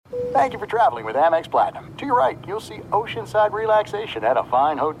Thank you for traveling with Amex Platinum. To your right, you'll see oceanside relaxation at a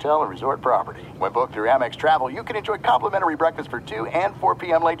fine hotel and resort property. When booked through Amex Travel, you can enjoy complimentary breakfast for 2 and 4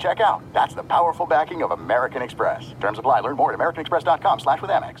 p.m. late checkout. That's the powerful backing of American Express. Terms apply. Learn more at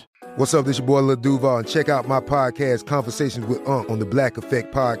americanexpress.com/withAmex. What's up? This your boy Lil Duval, and check out my podcast, Conversations with Unc, on the Black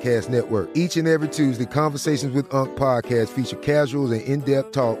Effect Podcast Network. Each and every Tuesday, Conversations with Unc podcast feature casual and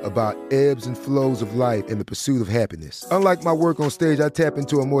in-depth talk about ebbs and flows of life and the pursuit of happiness. Unlike my work on stage, I tap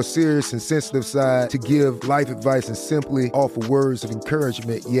into a more serious and sensitive side to give life advice and simply offer words of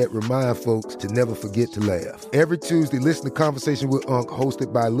encouragement, yet remind folks to never forget to laugh. Every Tuesday, listen to Conversations with Unc,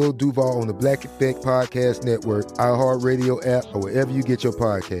 hosted by Lil Duval on the Black Effect Podcast Network, iHeartRadio app, or wherever you get your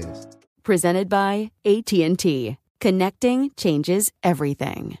podcasts. Presented by AT&T. Connecting changes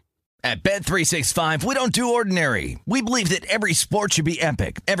everything. At Bet365, we don't do ordinary. We believe that every sport should be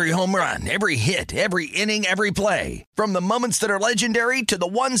epic. Every home run, every hit, every inning, every play. From the moments that are legendary to the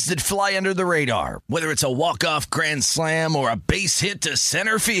ones that fly under the radar. Whether it's a walk-off grand slam or a base hit to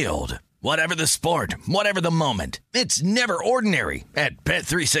center field. Whatever the sport, whatever the moment, it's never ordinary at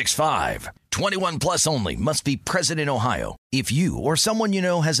Bet365. 21 plus only. Must be present in Ohio. If you or someone you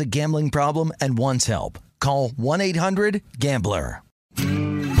know has a gambling problem and wants help, call 1-800-GAMBLER.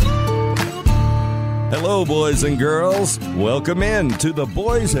 Hello, boys and girls. Welcome in to the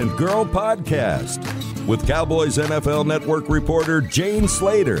Boys and Girl Podcast with Cowboys NFL Network reporter Jane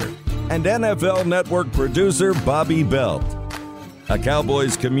Slater and NFL Network producer Bobby Belt. A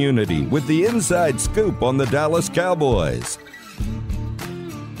Cowboys community with the inside scoop on the Dallas Cowboys.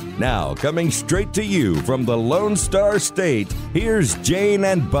 Now, coming straight to you from the Lone Star State, here's Jane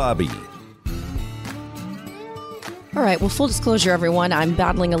and Bobby. All right, well, full disclosure, everyone, I'm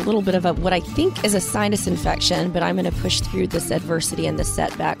battling a little bit of what I think is a sinus infection, but I'm going to push through this adversity and this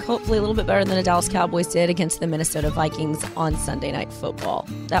setback, hopefully a little bit better than the Dallas Cowboys did against the Minnesota Vikings on Sunday Night Football.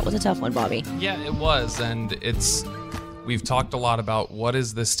 That was a tough one, Bobby. Yeah, it was, and we've talked a lot about what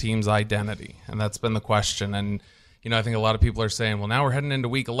is this team's identity, and that's been the question, and I think a lot of people are saying, well, now we're heading into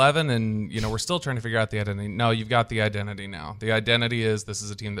week 11 and, we're still trying to figure out the identity. No, you've got the identity now. The identity is this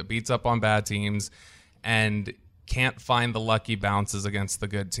is a team that beats up on bad teams and can't find the lucky bounces against the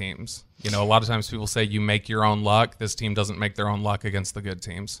good teams. A lot of times people say you make your own luck. This team doesn't make their own luck against the good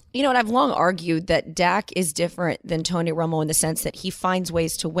teams. And I've long argued that Dak is different than Tony Romo in the sense that he finds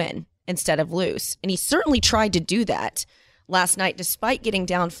ways to win instead of lose. And he certainly tried to do that last night, despite getting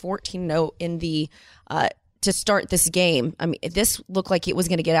down 14-0 in the to start this game. I mean, this looked like it was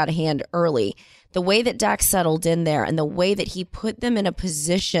going to get out of hand early. The way that Dak settled in there and the way that he put them in a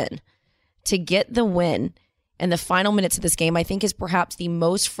position to get the win in the final minutes of this game, I think is perhaps the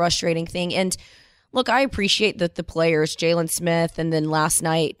most frustrating thing. And look, I appreciate that the players, Jalen Smith, and then last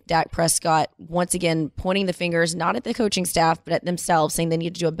night, Dak Prescott, once again, pointing the fingers, not at the coaching staff, but at themselves, saying they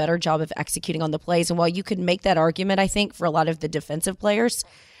need to do a better job of executing on the plays. And while you could make that argument, I think, for a lot of the defensive players,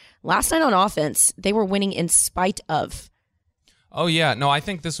 last night on offense, they were winning in spite of. Oh, yeah. No, I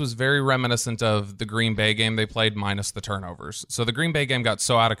think this was very reminiscent of the Green Bay game they played minus the turnovers. So the Green Bay game got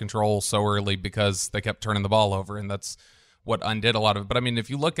so out of control so early because they kept turning the ball over, and that's what undid a lot of it. But, I mean, if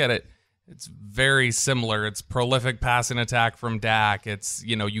you look at it, it's very similar. It's prolific passing attack from Dak. It's,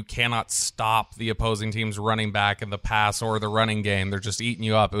 you cannot stop the opposing team's running back in the pass or the running game. They're just eating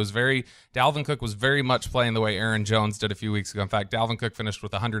you up. Dalvin Cook was very much playing the way Aaron Jones did a few weeks ago. In fact, Dalvin Cook finished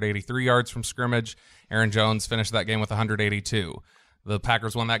with 183 yards from scrimmage. Aaron Jones finished that game with 182. The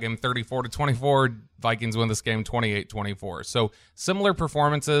Packers won that game 34-24. Vikings win this game 28-24. So similar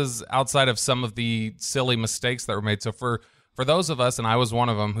performances outside of some of the silly mistakes that were made. So for those of us, and I was one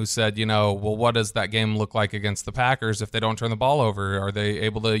of them, who said, well, what does that game look like against the Packers if they don't turn the ball over? Are they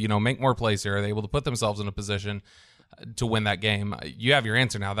able to, make more plays here? Are they able to put themselves in a position to win that game? You have your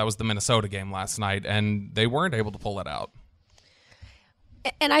answer now. That was the Minnesota game last night, and they weren't able to pull it out.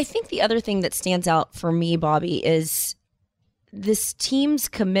 And I think the other thing that stands out for me, Bobby, is this team's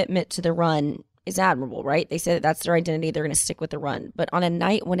commitment to the run is admirable, right? They say that that's their identity. They're going to stick with the run. But on a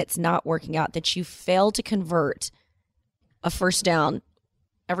night when it's not working out, that you fail to convert a first down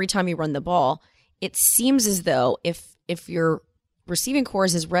every time you run the ball, it seems as though if your receiving core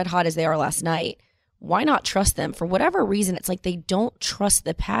is as red hot as they are last night, why not trust them? For whatever reason, it's like they don't trust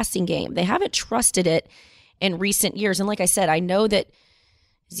the passing game. They haven't trusted it in recent years. And like I said, I know that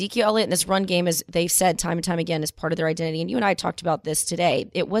Ezekiel Elliott in this run game, as they've said time and time again, is part of their identity. And you and I talked about this today.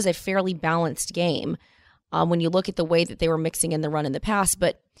 It was a fairly balanced game when you look at the way that they were mixing in the run in the pass.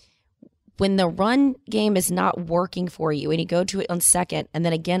 But when the run game is not working for you and you go to it on second and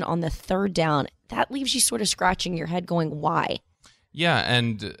then again on the third down, that leaves you sort of scratching your head going, why? Yeah,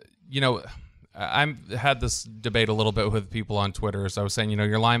 and, I had this debate a little bit with people on Twitter. So I was saying,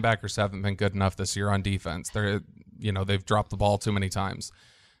 your linebackers haven't been good enough this year on defense. They've dropped the ball too many times.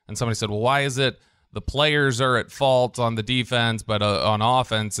 And somebody said, well, why is it the players are at fault on the defense, but on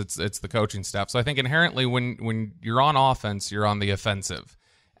offense, it's the coaching staff? So I think inherently when you're on offense, you're on the offensive.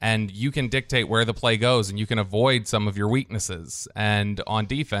 And you can dictate where the play goes, and you can avoid some of your weaknesses. And on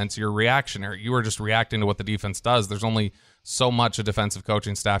defense, you're reactionary. You are just reacting to what the defense does. There's only so much a defensive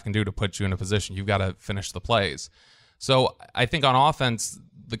coaching staff can do to put you in a position. You've got to finish the plays. So I think on offense,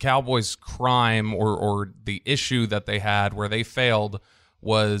 the Cowboys' crime or the issue that they had where they failed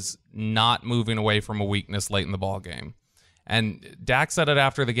was not moving away from a weakness late in the ball game. And Dak said it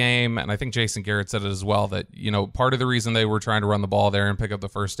after the game, and I think Jason Garrett said it as well, that, part of the reason they were trying to run the ball there and pick up the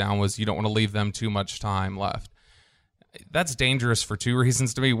first down was you don't want to leave them too much time left. That's dangerous for two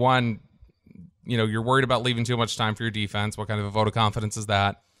reasons to me. One, you're worried about leaving too much time for your defense. What kind of a vote of confidence is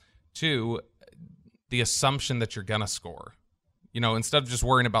that? Two, the assumption that you're going to score. Instead of just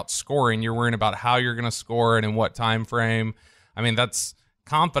worrying about scoring, you're worrying about how you're going to score and in what time frame. I mean, that's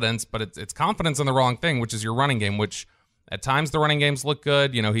confidence, but it's confidence in the wrong thing, which is your running game, which at times the running games look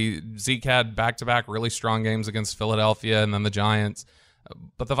good. Zeke had back-to-back really strong games against Philadelphia and then the Giants.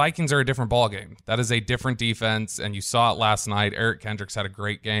 But the Vikings are a different ballgame. That is a different defense, and you saw it last night. Eric Kendricks had a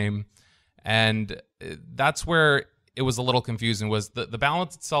great game. And that's where it was a little confusing, was the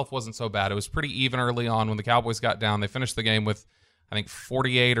balance itself wasn't so bad. It was pretty even early on when the Cowboys got down. They finished the game with, I think,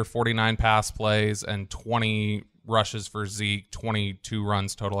 48 or 49 pass plays and 20 rushes for Zeke, 22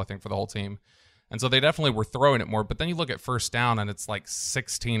 runs total, I think, for the whole team. And so they definitely were throwing it more. But then you look at first down, and it's like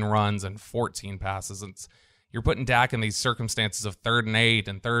 16 runs and 14 passes. You're putting Dak in these circumstances of 3rd and 8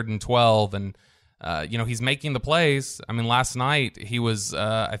 and 3rd and 12. And, he's making the plays. I mean, last night he was,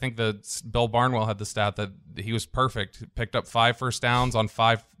 I think Bill Barnwell had the stat that he was perfect. He picked up 5 first downs on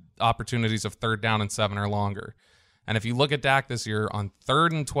 5 opportunities of 3rd down and 7 or longer. And if you look at Dak this year on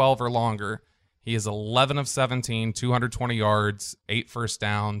 3rd and 12 or longer, he is 11 of 17, 220 yards, 8 first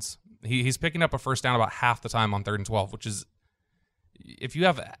downs. He's picking up a first down about half the time on 3rd and 12, which is, if you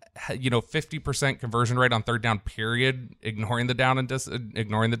have 50% conversion rate on 3rd down, period, ignoring the down and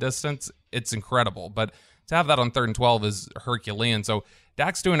ignoring the distance, it's incredible. But to have that on 3rd and 12 is Herculean. So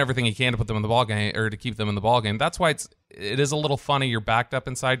Dak's doing everything he can to put them in the ball game, or to keep them in the ball game. That's why it is a little funny. You're backed up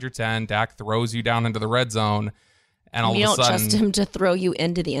inside your 10. Dak throws you down into the red zone, and all of a sudden, you don't trust him to throw you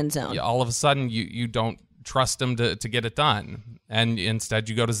into the end zone. All of a sudden, you don't trust him to get it done. And instead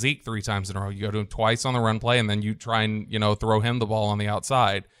you go to Zeke 3 times in a row. You go to him twice on the run play, and then you try and, throw him the ball on the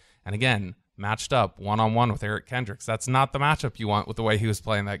outside. And again, matched up one-on-one with Eric Kendricks. That's not the matchup you want with the way he was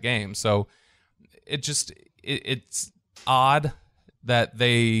playing that game. So it's odd that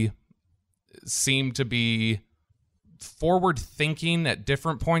they seem to be forward thinking at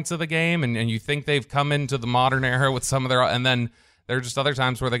different points of the game. And you think they've come into the modern era with some of their, and then there are just other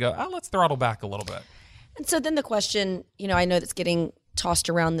times where they go, let's throttle back a little bit. And so then the question, I know that's getting tossed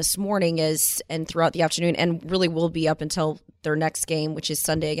around this morning is, and throughout the afternoon, and really will be up until their next game, which is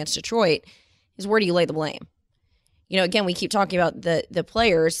Sunday against Detroit, is where do you lay the blame? Again, we keep talking about the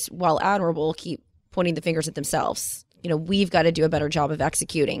players, while admirable, keep pointing the fingers at themselves. We've got to do a better job of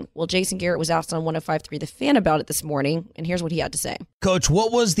executing. Well, Jason Garrett was asked on 105.3 The Fan about it this morning, and here's what he had to say. Coach,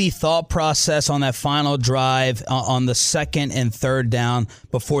 what was the thought process on that final drive on the 2nd and 3rd down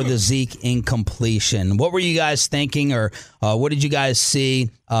before the Zeke incompletion? What were you guys thinking, or what did you guys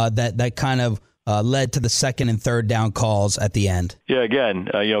see that kind of led to the 2nd and 3rd down calls at the end? Yeah, again,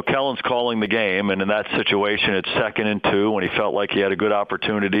 Kellen's calling the game, and in that situation, it's 2nd and 2 when he felt like he had a good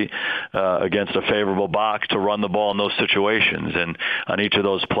opportunity against a favorable box to run the ball in those situations. And on each of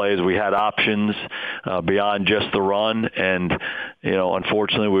those plays, we had options beyond just the run, and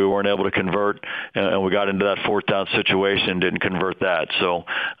unfortunately, we weren't able to convert, and we got into that 4th down situation and didn't convert that. So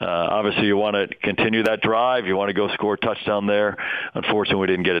obviously, you want to continue that drive. You want to go score a touchdown there. Unfortunately, we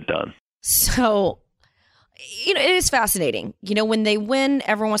didn't get it done. So, it is fascinating. When they win,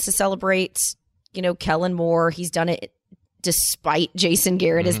 everyone wants to celebrate, Kellen Moore. He's done it despite Jason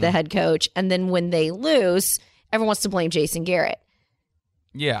Garrett as the head coach. And then when they lose, everyone wants to blame Jason Garrett.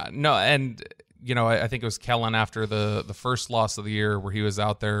 Yeah, no, and, I think it was Kellen after the first loss of the year where he was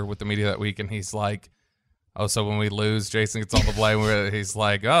out there with the media that week, and he's like, so when we lose, Jason gets all the blame. He's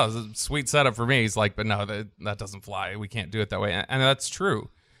like, sweet setup for me. He's like, but no, that doesn't fly. We can't do it that way. And that's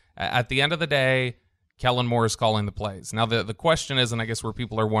true. At the end of the day, Kellen Moore is calling the plays. Now, the question is, and I guess where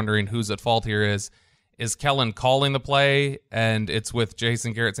people are wondering who's at fault here is Kellen calling the play, and it's with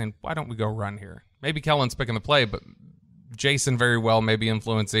Jason Garrett saying, why don't we go run here? Maybe Kellen's picking the play, but Jason very well may be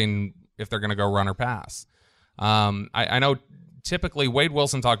influencing if they're going to go run or pass. I know typically, Wade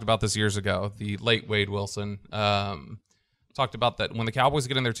Wilson talked about this years ago, the late Wade Wilson, talked about that when the Cowboys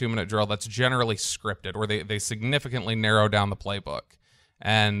get in their 2-minute drill, that's generally scripted, or they significantly narrow down the playbook.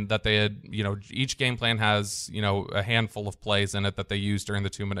 And that they had, each game plan has, a handful of plays in it that they use during the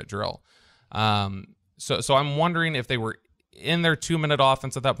 2-minute drill. So I'm wondering if they were in their 2-minute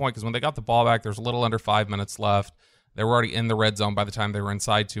offense at that point, because when they got the ball back, there's a little under 5 minutes left. They were already in the red zone by the time they were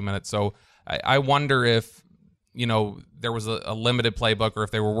inside 2 minutes. So I wonder if, there was a limited playbook, or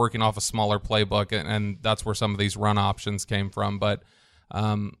if they were working off a smaller playbook, and that's where some of these run options came from. But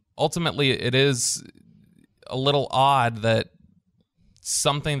ultimately, it is a little odd that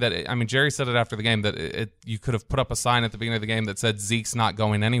something that, Jerry said it after the game, that you could have put up a sign at the beginning of the game that said Zeke's not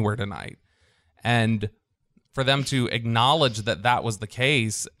going anywhere tonight. And for them to acknowledge that that was the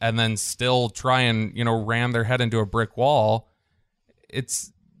case and then still try and, ram their head into a brick wall,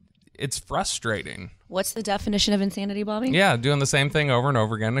 it's frustrating. What's the definition of insanity, Bobby? Yeah, doing the same thing over and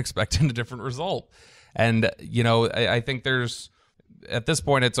over again, expecting a different result. And, I think at this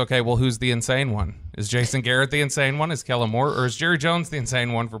point, it's okay, well, who's the insane one? Is Jason Garrett the insane one? Is Kellen Moore? Or is Jerry Jones the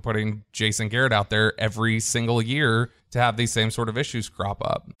insane one for putting Jason Garrett out there every single year to have these same sort of issues crop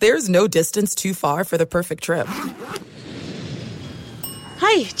up? There's no distance too far for the perfect trip.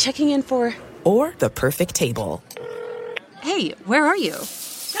 Hi, checking in for... Or the perfect table. Hey, where are you?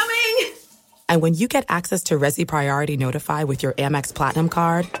 Coming! And when you get access to Resi Priority Notify with your Amex Platinum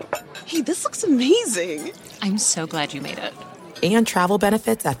card... Hey, this looks amazing. I'm so glad you made it. And travel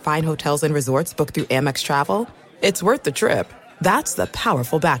benefits at fine hotels and resorts booked through Amex Travel, it's worth the trip. That's the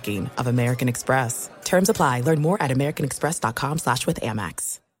powerful backing of American Express. Terms apply. Learn more at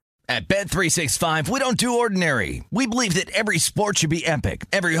americanexpress.com/withAmex. At Bet365, we don't do ordinary. We believe that every sport should be epic.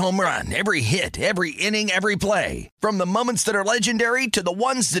 Every home run, every hit, every inning, every play. From the moments that are legendary to the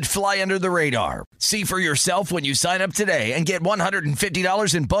ones that fly under the radar. See for yourself when you sign up today and get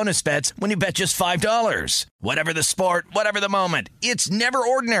 $150 in bonus bets when you bet just $5. Whatever the sport, whatever the moment, it's never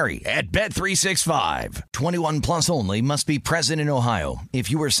ordinary at Bet365. 21 plus only. Must be present in Ohio.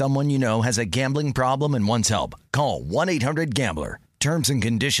 If you or someone you know has a gambling problem and wants help, call 1-800-GAMBLER. Terms and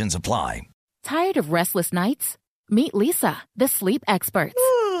conditions apply. Tired of restless nights? Meet Leesa, the sleep experts.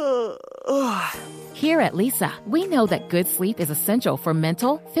 Here at Leesa, we know that good sleep is essential for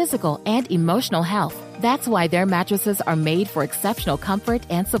mental, physical, and emotional health. That's why their mattresses are made for exceptional comfort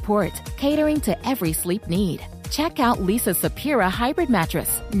and support, catering to every sleep need. Check out Leesa's Sapira Hybrid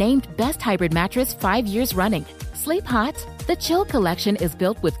Mattress, named Best Hybrid Mattress 5 years running. Sleep hot? The Chill Collection is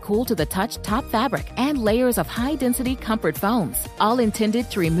built with cool-to-the-touch top fabric and layers of high-density comfort foams, all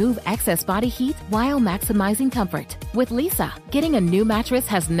intended to remove excess body heat while maximizing comfort. With Leesa, getting a new mattress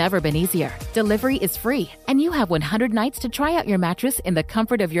has never been easier. Delivery is free, and you have 100 nights to try out your mattress in the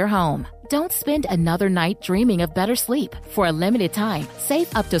comfort of your home. Don't spend another night dreaming of better sleep. For a limited time,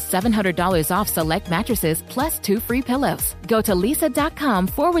 save up to $700 off select mattresses plus 2 free pillows. Go to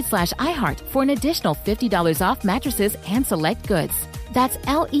leesa.com/iHeart for an additional $50 off mattresses and select goods. That's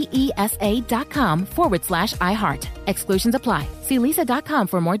LEESA.com/iHeart. Exclusions apply. See leesa.com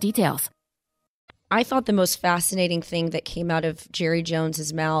for more details. I thought the most fascinating thing that came out of Jerry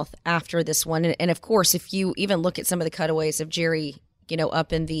Jones's mouth after this one, and of course, if you even look at some of the cutaways of Jerry,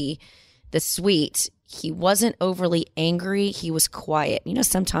 up in the suite, he wasn't overly angry. He was quiet.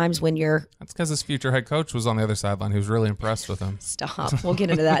 Sometimes when you're... That's because his future head coach was on the other sideline. He was really impressed with him. Stop. We'll get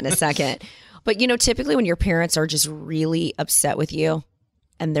into that in a second. But, typically when your parents are just really upset with you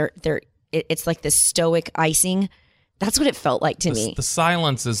and it's like this stoic icing, that's what it felt like to me. The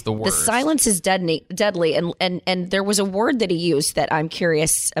silence is the worst. The silence is deadly. And there was a word that he used that I'm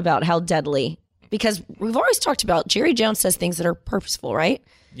curious about how deadly, because we've always talked about Jerry Jones says things that are purposeful, right?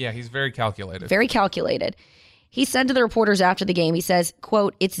 Yeah, he's very calculated. Very calculated. He said to the reporters after the game, he says,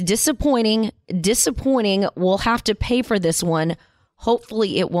 quote, "It's disappointing. We'll have to pay for this one.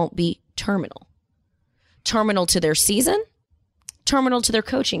 Hopefully it won't be terminal. Terminal to their season, terminal to their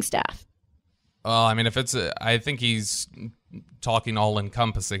coaching staff." Well, I think he's talking all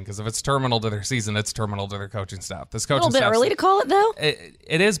encompassing, because if it's terminal to their season, it's terminal to their coaching staff. This coaching staff. A little bit early to call it, though.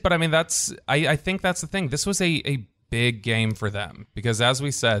 It is, but I think that's the thing. This was a big game for them, because as we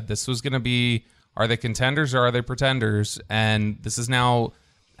said, this was going to be, are they contenders or are they pretenders? And this is now,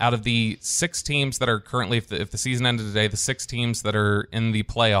 out of the 6 teams that are currently, if the season ended today, the 6 teams that are in the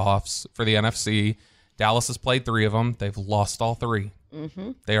playoffs for the NFC, Dallas has played 3 of them. They've lost all 3.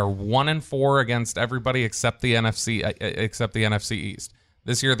 Mm-hmm. They are 1-4 against everybody except the NFC East.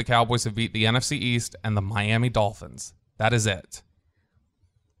 This year, the Cowboys have beat the NFC East and the Miami Dolphins. That is it.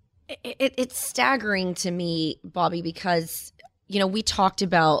 It's staggering to me, Bobby, because, we talked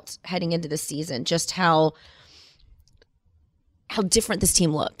about heading into the season just how how different this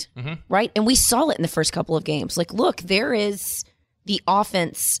team looked, right? And we saw it in the first couple of games. Like, look, there is the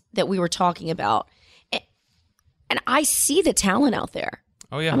offense that we were talking about. And I see the talent out there.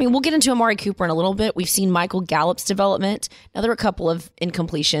 Oh, yeah. I mean, we'll get into Amari Cooper in a little bit. We've seen Michael Gallup's development. Now, there are a couple of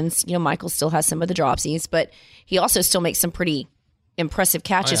incompletions. You know, Michael still has some of the dropsies, but he also still makes some pretty impressive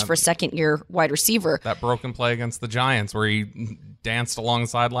catches for a second-year wide receiver. That broken play against the Giants where he danced along the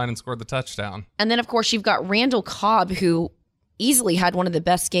sideline and scored the touchdown. And then, of course, you've got Randall Cobb, who easily had one of the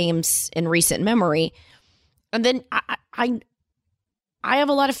best games in recent memory. And then I have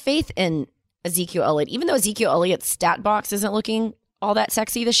a lot of faith in Ezekiel Elliott. Even though Ezekiel Elliott's stat box isn't looking all that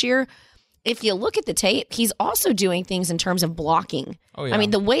sexy this year, if you look at the tape, he's also doing things in terms of blocking. Oh, yeah. I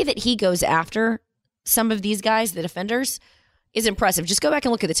mean, the way that he goes after some of these guys, the defenders, is impressive. Just go back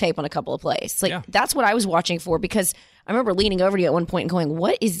and look at the tape on a couple of plays. Like, that's what I was watching for, because I remember leaning over to you at one point and going,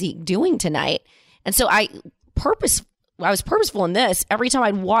 what is Zeke doing tonight? And so I was purposeful in this. Every time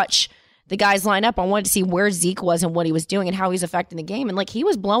I'd watch the guys line up, I wanted to see where Zeke was and what he was doing and how he's affecting the game. And like, he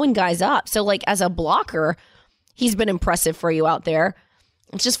was blowing guys up. So like, as a blocker, he's been impressive for you out there.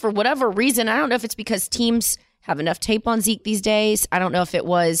 It's just for whatever reason. I don't know if it's because teams have enough tape on Zeke these days. I don't know if it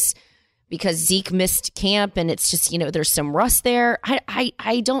was because Zeke missed camp and it's just, you know, there's some rust there.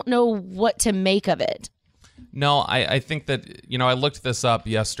 I don't know what to make of it. No, I think that, you know, I looked this up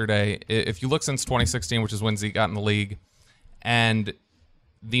yesterday. If you look since 2016, which is when Zeke got in the league, and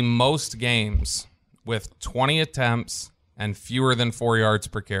the most games with 20 attempts and fewer than 4 yards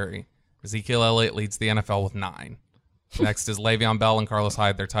per carry, Ezekiel Elliott leads the NFL with 9. Next is Le'Veon Bell and Carlos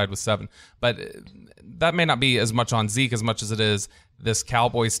Hyde. They're tied with 7. But that may not be as much on Zeke as much as it is this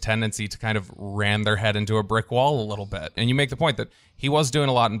Cowboys tendency to kind of ram their head into a brick wall a little bit. And you make the point that he was doing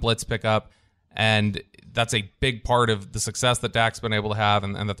a lot in blitz pickup, and that's a big part of the success that Dak's been able to have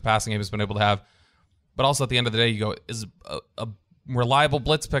and that the passing game has been able to have. But also at the end of the day, you go, is a reliable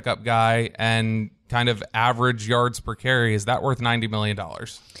blitz pickup guy and kind of average yards per carry, is that worth $90 million?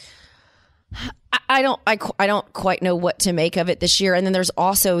 I don't quite know what to make of it this year. And then there's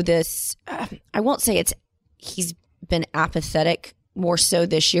also this, I won't say he's been apathetic more so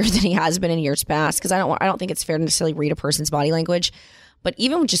this year than he has been in years past, because I don't think it's fair to necessarily read a person's body language. But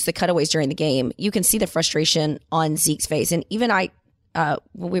even with just the cutaways during the game, you can see the frustration on Zeke's face. And even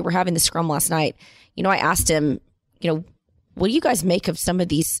when we were having the scrum last night, you know, I asked him, you know, what do you guys make of some of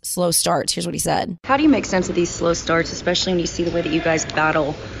these slow starts? Here's what he said. How do you make sense of these slow starts, especially when you see the way that you guys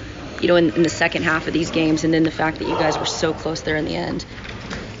battle, you know, in the second half of these games, and then the fact that you guys were so close there in the end?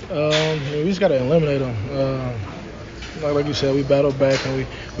 We just got to eliminate them. Like you said, we battled back and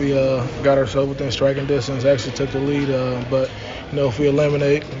we got ourselves within striking distance, actually took the lead. But, you know, if we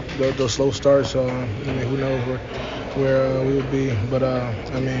eliminate those slow starts, I mean, who knows where we would be. But,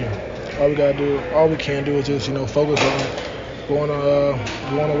 I mean, all we can do is just, you know, focus on going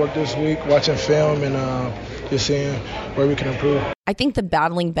to work this week, watching film, and just seeing where we can improve. I think the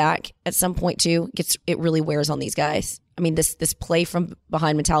battling back at some point too it really wears on these guys. I mean, this play from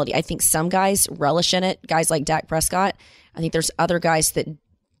behind mentality. I think some guys relish in it. Guys like Dak Prescott. I think there's other guys that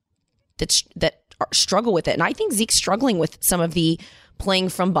struggle with it, and I think Zeke's struggling with some of the playing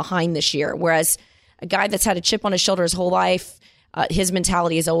from behind this year. Whereas a guy that's had a chip on his shoulder his whole life, his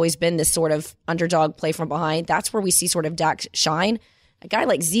mentality has always been this sort of underdog play from behind. That's where we see sort of Dak shine. A guy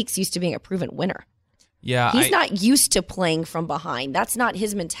like Zeke's used to being a proven winner. Yeah, he's not used to playing from behind. That's not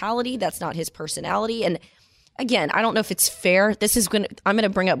his mentality. That's not his personality. And again, I don't know if it's fair. I'm going to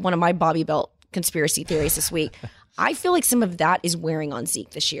bring up one of my Bobby Belt conspiracy theories this week. I feel like some of that is wearing on Zeke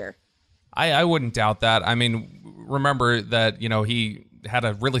this year. I wouldn't doubt that. I mean, remember that, you know, he had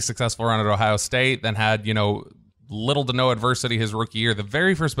a really successful run at Ohio State, then had, you know, little to no adversity his rookie year. The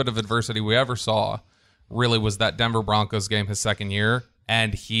very first bit of adversity we ever saw really was that Denver Broncos game his second year.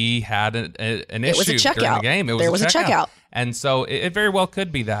 And he had an issue during the game. There was a checkout. And so it very well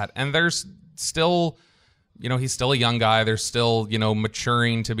could be that. And there's still, you know, he's still a young guy. There's still, you know,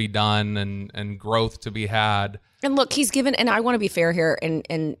 maturing to be done and growth to be had. And look, he's given, and I want to be fair here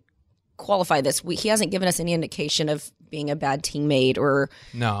and qualify this. He hasn't given us any indication of being a bad teammate or,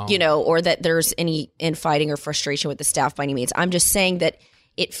 you know, or that there's any infighting or frustration with the staff by any means. I'm just saying that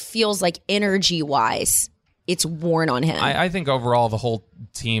it feels like energy-wise, it's worn on him. I think overall the whole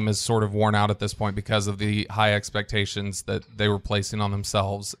team is sort of worn out at this point because of the high expectations that they were placing on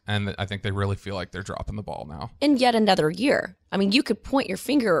themselves, and I think they really feel like they're dropping the ball now. In yet another year. I mean, you could point your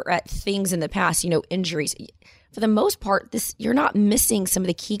finger at things in the past, you know, injuries. For the most part, you're not missing some of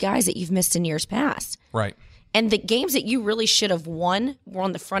the key guys that you've missed in years past. Right. And the games that you really should have won were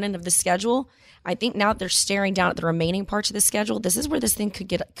on the front end of the schedule. I think now they're staring down at the remaining parts of the schedule. This is where this thing could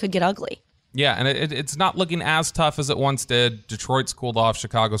get ugly. Yeah, and it's not looking as tough as it once did. Detroit's cooled off.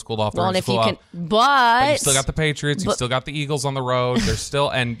 Chicago's cooled off. Well, and if you can, but you still got the Patriots. You still got the Eagles on the road. They're still,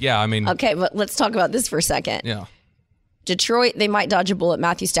 and yeah, I mean. Okay, but let's talk about this for a second. Yeah. Detroit, they might dodge a bullet.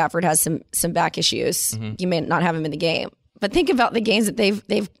 Matthew Stafford has some back issues. Mm-hmm. You may not have him in the game, but think about the games that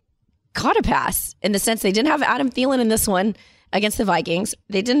they've caught a pass in the sense they didn't have Adam Thielen in this one against the Vikings.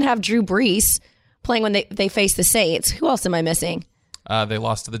 They didn't have Drew Brees playing when they faced the Saints. Who else am I missing? They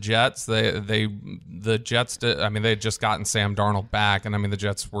lost to the Jets. The Jets did, I mean, they had just gotten Sam Darnold back, and I mean the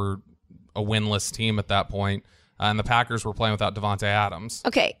Jets were a winless team at that point. And the Packers were playing without Devontae Adams.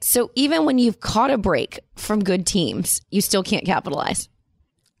 Okay, so even when you've caught a break from good teams, you still can't capitalize.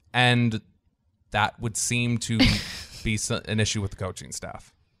 And that would seem to be an issue with the coaching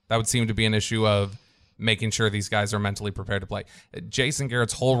staff. That would seem to be an issue of making sure these guys are mentally prepared to play. Jason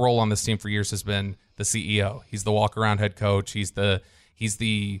Garrett's whole role on this team for years has been the CEO. He's the walk-around head coach. He's the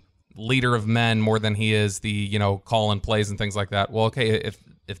leader of men more than he is the, calling plays and things like that. Well, okay,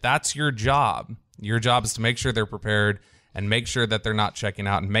 if that's your job is to make sure they're prepared and make sure that they're not checking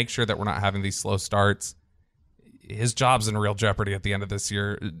out and make sure that we're not having these slow starts. His job's in real jeopardy at the end of this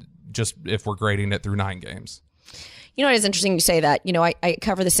year, just if we're grading it through 9 games. You know, it is interesting you say that. I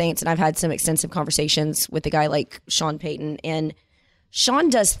cover the Saints, and I've had some extensive conversations with a guy like Sean Payton, and Sean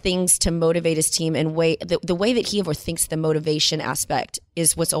does things to motivate his team in the way that he overthinks the motivation aspect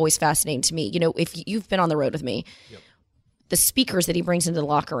is what's always fascinating to me. If you've been on the road with me, yep. The speakers that he brings into the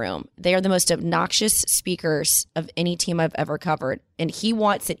locker room, they are the most obnoxious speakers of any team I've ever covered. And he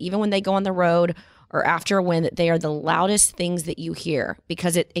wants that even when they go on the road or after a win, that they are the loudest things that you hear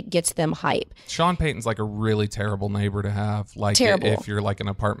because it gets them hype. Sean Payton's like a really terrible neighbor to have. Like terrible. If you're like an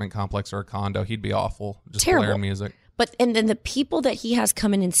apartment complex or a condo, he'd be awful. Just blaring music. And then the people that he has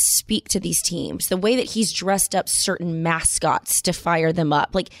come in and speak to these teams, the way that he's dressed up certain mascots to fire them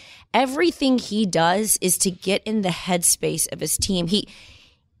up, like everything he does is to get in the headspace of his team. He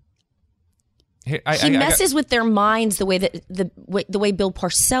messes with their minds the way that the way Bill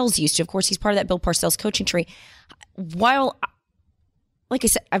Parcells used to. Of course, he's part of that Bill Parcells coaching tree. While, like I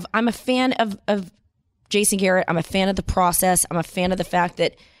said, I'm a fan of Jason Garrett. I'm a fan of the process. I'm a fan of the fact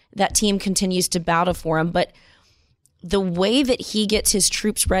that that team continues to battle for him. But the way that he gets his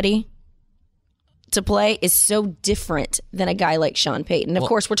troops ready to play is so different than a guy like Sean Payton. Of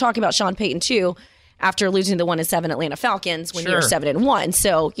course, we're talking about Sean Payton too, after losing the 1-7 Atlanta Falcons when you're 7-1.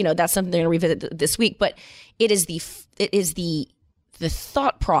 So, that's something they're going to revisit this week. But it is the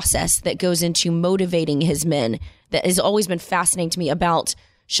thought process that goes into motivating his men that has always been fascinating to me about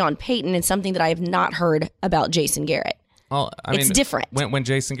Sean Payton and something that I have not heard about Jason Garrett. Well, it's different. When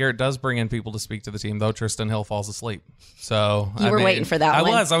Jason Garrett does bring in people to speak to the team, though, Tristan Hill falls asleep. So you were waiting for that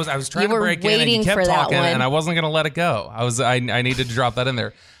one. I was trying to break in, and he kept talking, and I wasn't going to let it go. I needed to drop that in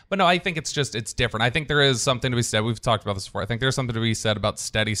there. But no, I think it's different. I think there is something to be said. We've talked about this before. I think there's something to be said about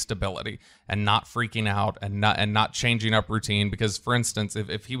steady stability and not freaking out and not changing up routine. Because, for instance,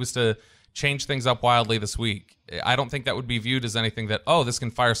 if he was to change things up wildly this week, I don't think that would be viewed as anything that, this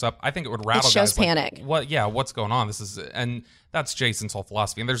can fire us up. I think it would rattle guys. It shows panic. What's going on? And that's Jason's whole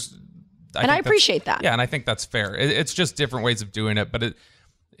philosophy. And I appreciate that. Yeah, and I think that's fair. It's just different ways of doing it. But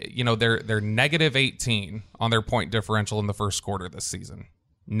they're negative 18 on their point differential in the first quarter this season.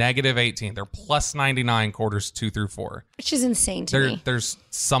 Negative 18. They're plus 99 quarters 2 through 4. Which is insane to me. There's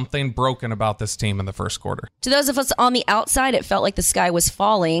something broken about this team in the first quarter. To those of us on the outside, it felt like the sky was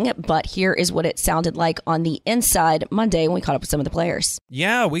falling, but here is what it sounded like on the inside Monday when we caught up with some of the players.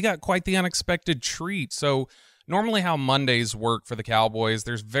 Yeah, we got quite the unexpected treat. So normally how Mondays work for the Cowboys,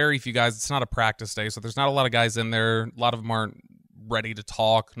 there's very few guys. It's not a practice day, so there's not a lot of guys in there. A lot of them aren't ready to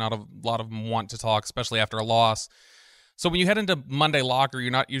talk. Not a lot of them want to talk, especially after a loss. So when you head into Monday locker,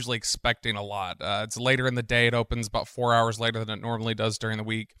 you're not usually expecting a lot. It's later in the day. It opens about 4 hours later than it normally does during the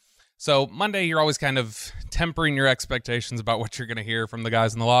week. So Monday, you're always kind of tempering your expectations about what you're going to hear from the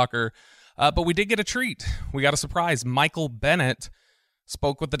guys in the locker. But we did get a treat. We got a surprise. Michael Bennett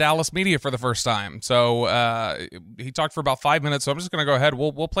spoke with the Dallas media for the first time. So he talked for about 5 minutes. So I'm just going to go ahead.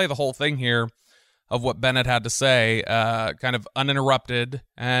 We'll play the whole thing here of what Bennett had to say, kind of uninterrupted,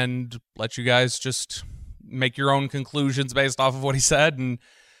 and let you guys just make your own conclusions based off of what he said and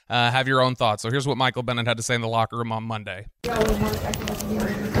have your own thoughts. So here's what Michael Bennett had to say in the locker room on Monday. More effective as a team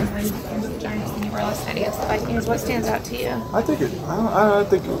against the Giants than you were last night against the Vikings. What stands out to you? I don't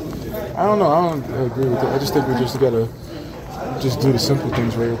know. I don't agree with it. I just think we just got to just do the simple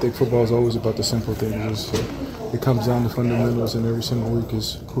things right. I think football is always about the simple things. It comes down to fundamentals, and every single week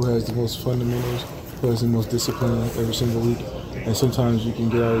is who has the most fundamentals, who has the most discipline every single week. and sometimes you can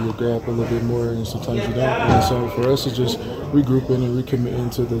get out of your gap a little bit more, and sometimes you don't. And so for us, it's just regrouping and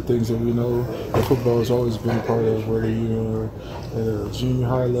recommitting to the things that we know that football has always been a part of, whether you're at a junior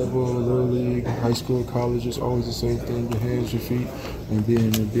high level, little league, high school, college. It's always the same thing: your hands, your feet, and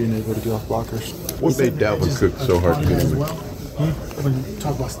being able to get off blockers. What made Dalvin Cook so hard to get him? When you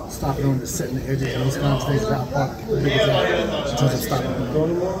talk about stopping on, setting the edges, and those kind of things, how big is that in terms of stopping?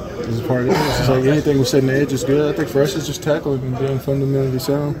 It's a part of it. It's just like anything with setting the edge is good. I think for us, it's just tackling and being fundamentally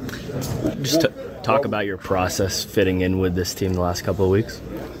sound. Just talk about your process fitting in with this team the last couple of weeks.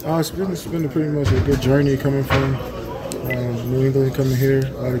 It's been pretty much a good journey coming from New England, coming here.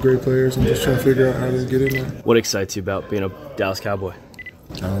 A lot of great players, and just trying to figure out how to get in there. What excites you about being a Dallas Cowboy?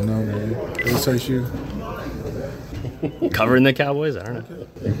 I don't know, man. What excites you? Covering the Cowboys? I don't know.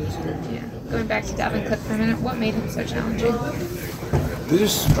 Yeah. Going back to Dalvin Cook for a minute, what made him so challenging? I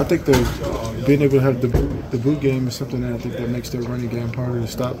think being able to have the boot game is something that I think that makes their running game harder to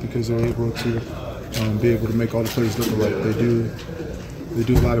stop, because they're able to be able to make all the plays look alike. They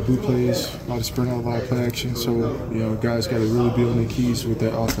do a lot of boot plays, a lot of sprint out, a lot of play action. So, guys got to really be on their keys with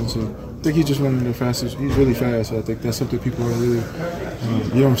that offense. And I think he's just one of the fastest. He's really fast. I think that's something people are really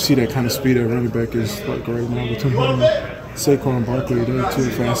you don't see that kind of speed at running back is like right now between him and Saquon and Barkley. They're two of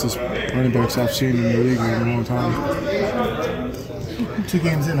the fastest running backs I've seen in the league in a long time. 2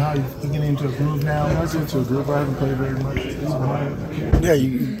 games in, how you getting into a groove now? I'm not into a groove. I haven't played very much. Yeah,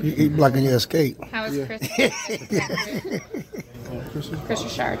 you blocking your escape. How was Chris? Chris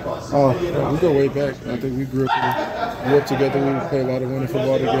Richard. Oh, we go way back. I think we grew up together. We play a lot of winning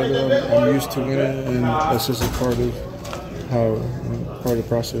football together. I'm used to winning, and that's just a part of the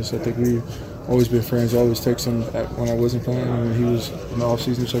process. I think we've always been friends. I always text him when I wasn't playing, and when he was in the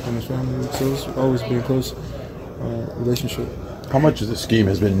off-season, check on his family. So it's always been a close relationship. How much of the scheme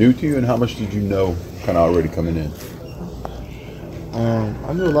has been new to you, and how much did you know kind of already coming in?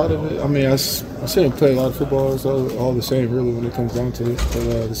 I knew a lot of it. I mean, I say I play a lot of football. It's all the same, really, when it comes down to it.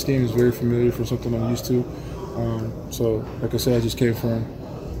 But the scheme is very familiar for something I'm used to. So, like I said, I just came from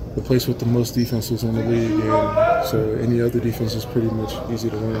the place with the most defenses in the league, and so any other defense is pretty much easy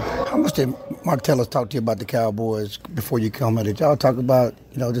to win. How much did Martellus talk to you about the Cowboys before you come in? Did y'all talk about,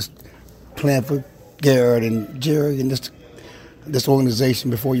 just playing for Garrett and Jerry and this organization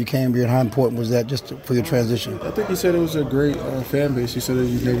before you came here, and how important was that just for your transition? I think he said it was a great fan base. He said that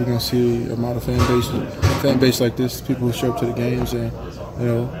you're never going to see a amount of fan base like this. People who show up to the games, and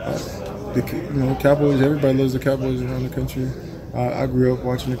the Cowboys. Everybody loves the Cowboys around the country. I grew up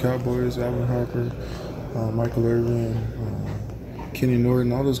watching the Cowboys, Alvin Harper, Michael Irvin, Kenny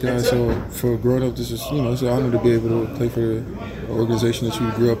Norton, all those guys. So for growing up, this is it's an honor to be able to play for the organization that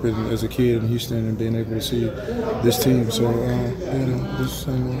you grew up in as a kid in Houston, and being able to see this team. So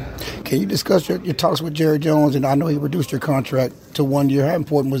Can you discuss your talks with Jerry Jones? And I know he reduced your contract to 1 year. How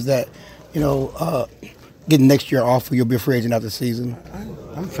important was that? Getting next year off, you'll be a free agent after the season.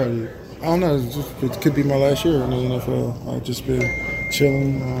 I'm probably. I don't know. It could be my last year in the NFL. I've just been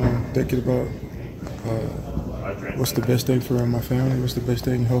chilling, thinking about what's the best thing for my family, what's the best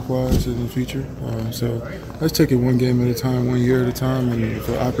thing health-wise in the future. So let's take it one game at a time, 1 year at a time, and if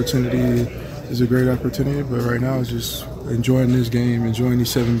the opportunity is a great opportunity. But right now, it's just enjoying this game, enjoying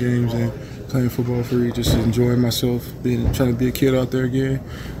these 7 games, and playing football free, just enjoying myself, trying to be a kid out there again.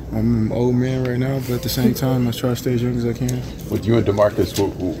 I'm an old man right now, but at the same time, I try to stay as young as I can. With you and DeMarcus,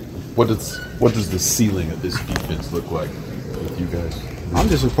 what does the ceiling of this defense look like with you guys? I'm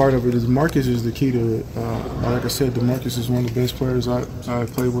just a part of it. DeMarcus is the key to it. Like I said, DeMarcus is one of the best players I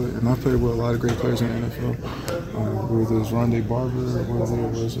play with, and I played with a lot of great players in the NFL. Whether it was Rondé Barber, whether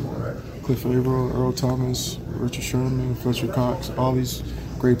it was Cliff Averill, Earl Thomas, Richard Sherman, Fletcher Cox, all these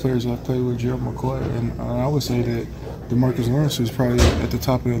great players I've played with, Gerald McCoy, and I would say that DeMarcus Lawrence is probably at the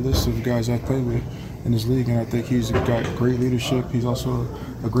top of the list of guys I've played with in this league, and I think he's got great leadership. He's also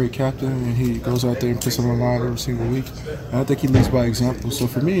a great captain, and he goes out there and puts them on the line every single week. And I think he leads by example. So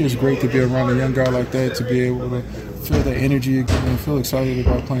for me, it's great to be around a young guy like that, to be able to feel that energy again and feel excited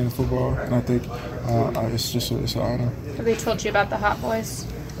about playing football. And I think it's an honor. Have they told you about the Hot Boys?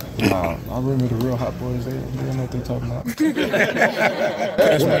 I remember the real Hot Boys. They don't know what they're talking about.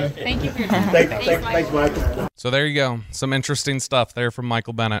 Thank you for your time. Thanks, Michael. So there you go. Some interesting stuff there from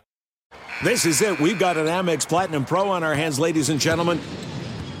Michael Bennett. This is it. We've got an Amex Platinum Pro on our hands, ladies and gentlemen.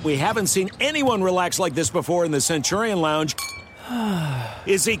 We haven't seen anyone relax like this before in the Centurion Lounge.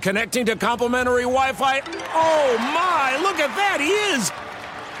 Is he connecting to complimentary Wi-Fi? Oh, my! Look at that! He is!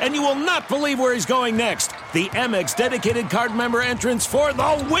 And you will not believe where he's going next. The Amex dedicated card member entrance for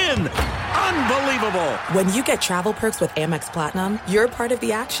the win! Unbelievable! When you get travel perks with Amex Platinum, you're part of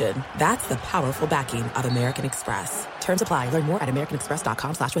the action. That's the powerful backing of American Express. Terms apply. Learn more at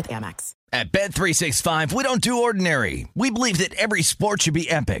americanexpress.com/withAmex. At Bet365, we don't do ordinary. We believe that every sport should be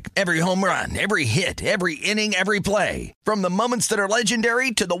epic. Every home run, every hit, every inning, every play. From the moments that are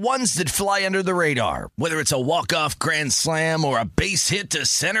legendary to the ones that fly under the radar. Whether it's a walk-off grand slam or a base hit to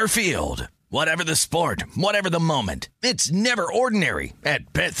center field. Whatever the sport, whatever the moment, it's never ordinary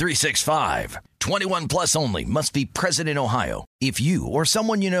at Bet365. 21 plus only. Must be present in Ohio. If you or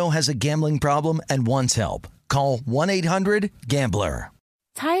someone you know has a gambling problem and wants help, call 1-800-GAMBLER.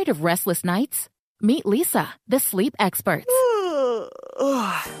 Tired of restless nights? Meet Lisa, the sleep experts.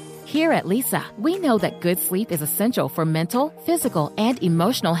 Here at Lisa, we know that good sleep is essential for mental, physical, and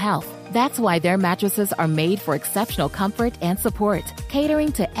emotional health. That's why their mattresses are made for exceptional comfort and support,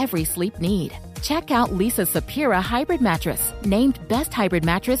 catering to every sleep need. Check out Lisa's Sapira Hybrid Mattress, named Best Hybrid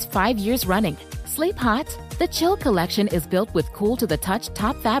Mattress 5 years running. Sleep hot? The Chill Collection is built with cool-to-the-touch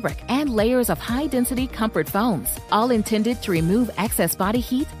top fabric and layers of high-density comfort foams, all intended to remove excess body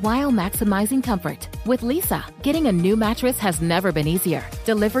heat while maximizing comfort. With Lisa, getting a new mattress has never been easier.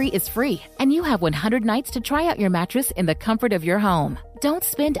 Delivery is free, and you have 100 nights to try out your mattress in the comfort of your home. Don't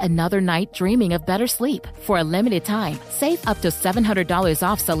spend another night dreaming of better sleep. For a limited time, save up to $700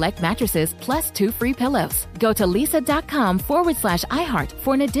 off select mattresses plus 2 free pillows. Go to lisa.com/iHeart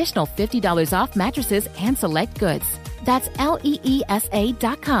for an additional $50 off mattresses and select goods. That's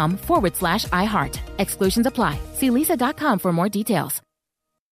LEESA.com/iHeart. Exclusions apply. See lisa.com for more details.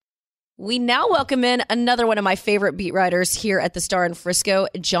 We now welcome in another one of my favorite beat writers here at the Star in Frisco,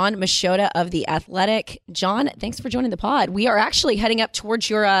 John Machota of The Athletic. John, thanks for joining the pod. We are actually heading up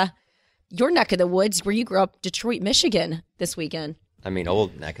towards your neck of the woods where you grew up, Detroit, Michigan, this weekend. I mean,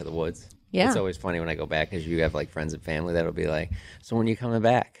 old neck of the woods. Yeah. It's always funny when I go back because you have like friends and family that'll be like, so when are you coming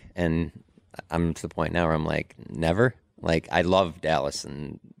back? And I'm to the point now where I'm like, never. Like, I love Dallas,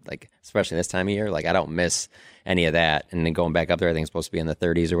 and like, especially this time of year, like I don't miss any of that. And then going back up there, I think it's supposed to be in the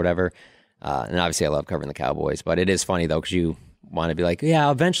 30s or whatever. And obviously I love covering the Cowboys, but it is funny though, because you want to be like,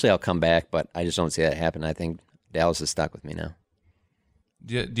 yeah, eventually I'll come back, but I just don't see that happen. I think Dallas is stuck with me now.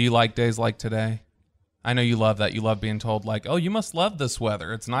 Do you like days like today? I know you love that. You love being told like, oh, you must love this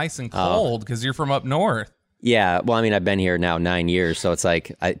weather. It's nice and cold because you're from up north. Yeah. Well, I mean, I've been here now 9 years, so it's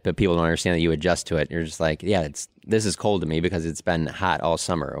like, but people don't understand that you adjust to it. You're just like, yeah, this is cold to me because it's been hot all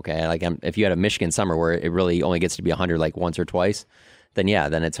summer. Okay. Like if you had a Michigan summer where it really only gets to be 100 like once or twice, then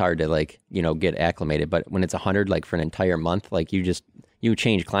it's hard to like, get acclimated. But when it's 100 like for an entire month, like you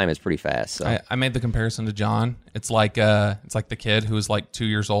change climates pretty fast. So. I made the comparison to John. It's like the kid who was like 2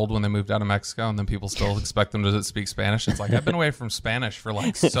 years old when they moved out of Mexico, and then people still expect them to speak Spanish. It's like, I've been away from Spanish for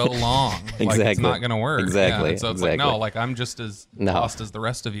like so long. Exactly. Like it's not gonna work. Exactly. Yeah. So it's like, no, like I'm just as lost as the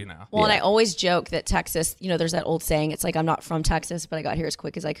rest of you now. Well, and I always joke that Texas, there's that old saying, it's like, I'm not from Texas, but I got here as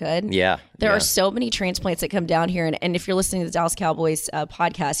quick as I could. Yeah. There are so many transplants that come down here. And if you're listening to the Dallas Cowboys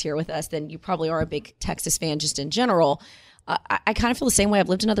podcast here with us, then you probably are a big Texas fan just in general. I kind of feel the same way. I've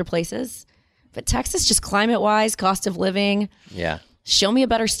lived in other places, but Texas, just climate-wise, cost of living. Yeah. Show me a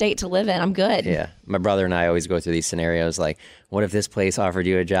better state to live in. I'm good. Yeah. My brother and I always go through these scenarios like, what if this place offered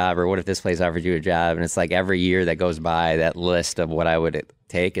you a job, or what if this place offered you a job? And it's like every year that goes by, that list of what I would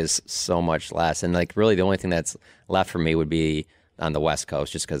take is so much less. And like really the only thing that's left for me would be on the West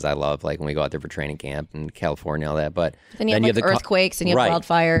Coast, just because I love like when we go out there for training camp and California, all that. But then you have earthquakes and you have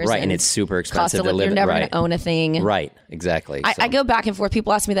wildfires. Right, and it's super expensive to live. You're never going to own a thing. Right, exactly. I go back and forth.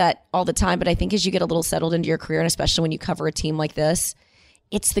 People ask me that all the time, but I think as you get a little settled into your career, and especially when you cover a team like this,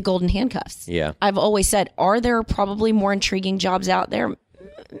 it's the golden handcuffs. Yeah. I've always said, are there probably more intriguing jobs out there?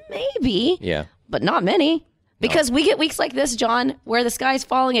 Maybe. Yeah. But not many. Because we get weeks like this, John, where the sky's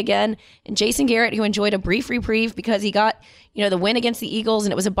falling again, and Jason Garrett, who enjoyed a brief reprieve because he got, the win against the Eagles,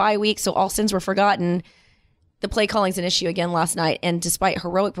 and it was a bye week, so all sins were forgotten. The play calling's an issue again last night, and despite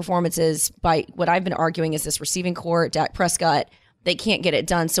heroic performances by what I've been arguing is this receiving core, Dak Prescott, they can't get it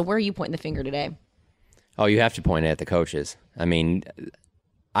done. So where are you pointing the finger today? Oh, you have to point it at the coaches. I mean,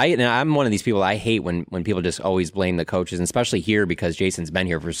 I'm one of these people, I hate when people just always blame the coaches, and especially here because Jason's been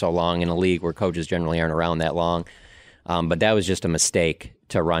here for so long in a league where coaches generally aren't around that long. But that was just a mistake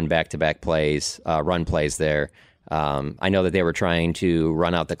to run back-to-back plays, run plays there. I know that they were trying to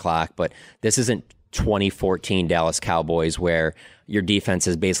run out the clock, but this isn't 2014 Dallas Cowboys where your defense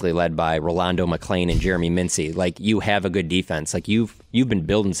is basically led by Rolando McClain and Jeremy Mincey. Like, you have a good defense. Like, you've been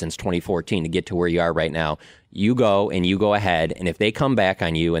building since 2014 to get to where you are right now. You go and you go ahead, and if they come back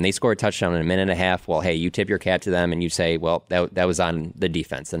on you and they score a touchdown in a minute and a half, well, hey, you tip your cap to them and you say, well, that was on the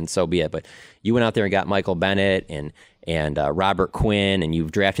defense, and so be it. But you went out there and got Michael Bennett and and Robert Quinn, and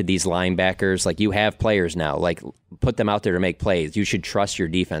you've drafted these linebackers. Like, you have players now. Like, put them out there to make plays. You should trust your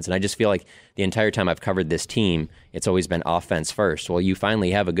defense. And I just feel like the entire time I've covered this team, it's always been offense first. Well, you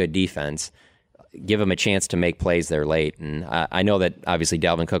finally have a good defense. Give them a chance to make plays there late. And I know that obviously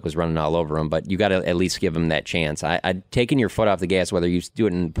Dalvin Cook was running all over him, but you got to at least give him that chance. Taking your foot off the gas, whether you do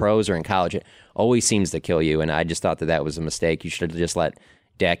it in pros or in college, it always seems to kill you. And I just thought that was a mistake. You should have just let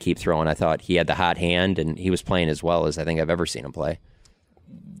Dak keep throwing. I thought he had the hot hand, and he was playing as well as I think I've ever seen him play.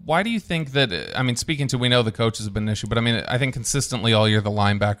 Why do you think that, I mean, we know the coaches have been an issue, but I mean, I think consistently all year the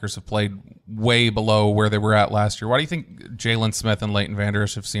linebackers have played way below where they were at last year. Why do you think Jalen Smith and Leighton Vander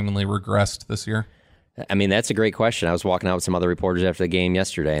Esch have seemingly regressed this year? I mean, that's a great question. I was walking out with some other reporters after the game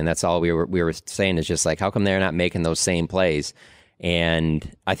yesterday, and that's all we were saying is just like, how come they're not making those same plays?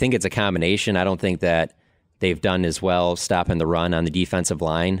 And I think it's a combination. I don't think that they've done as well stopping the run on the defensive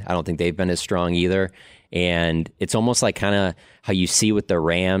line. I don't think they've been as strong either. And it's almost like kind of how you see with the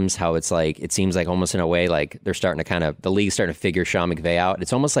Rams, how it's like, it seems like almost in a way like they're starting to the league's starting to figure Sean McVay out.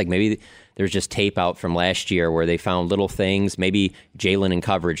 It's almost like maybe there's just tape out from last year where they found little things, maybe Jalen in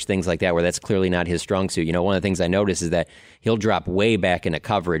coverage, things like that, where that's clearly not his strong suit. You know, one of the things I noticed is that he'll drop way back into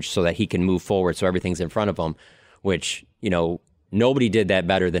coverage so that he can move forward so everything's in front of him, which, you know, nobody did that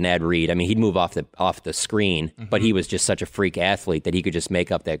better than Ed Reed. I mean, he'd move off the screen, but he was just such a freak athlete that he could just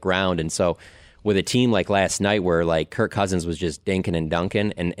make up that ground. And so with a team like last night where like Kirk Cousins was just dinking and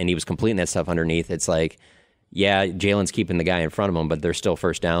dunking and he was completing that stuff underneath, it's like, yeah, Jalen's keeping the guy in front of him, but they're still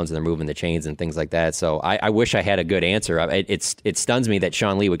first downs and they're moving the chains and things like that. So I wish I had a good answer. It stuns me that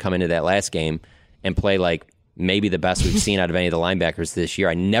Sean Lee would come into that last game and play like maybe the best we've seen out of any of the linebackers this year.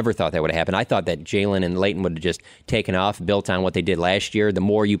 I never thought that would happen. I thought that Jalen and Leighton would have just taken off, built on what they did last year. The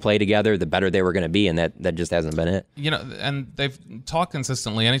more you play together, the better they were going to be, and that just hasn't been it. You know, and they've talked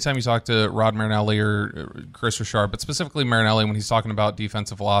consistently. Anytime you talk to Rod Marinelli or Chris Richard, but specifically Marinelli, when he's talking about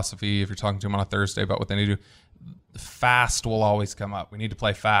defensive philosophy, if you're talking to him on a Thursday about what they need to do, fast will always come up. We need to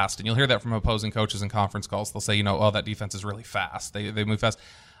play fast. And you'll hear that from opposing coaches in conference calls. They'll say, you know, oh, that defense is really fast. They move fast.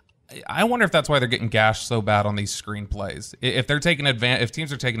 I wonder if that's why they're getting gashed so bad on these screen plays. If they're taking if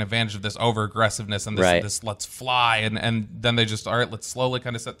teams are taking advantage of this over aggressiveness and this let's fly, and then they just, all right, let's slowly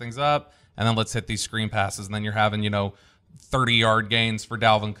kind of set things up, and then let's hit these screen passes, and then you're having, 30-yard gains for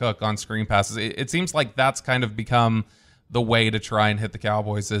Dalvin Cook on screen passes. It seems like that's kind of become the way to try and hit the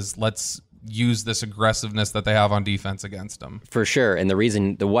Cowboys is let's use this aggressiveness that they have on defense against them. For sure. And the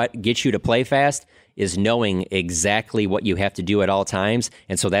reason, what gets you to play fast is knowing exactly what you have to do at all times.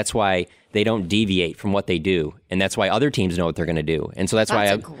 And so that's why they don't deviate from what they do. And that's why other teams know what they're going to do. And so that's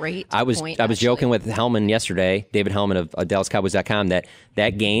why I was joking with Hellman yesterday, David Hellman of DallasCowboys.com,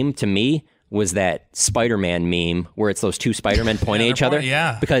 that game to me was that Spider-Man meme where it's those two Spider-Men pointing at each other.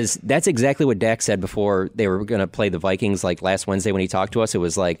 Yeah. Because that's exactly what Dak said before they were going to play the Vikings like last Wednesday when he talked to us. It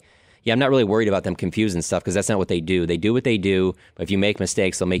was like, yeah, I'm not really worried about them confusing stuff because that's not what they do. They do what they do, but if you make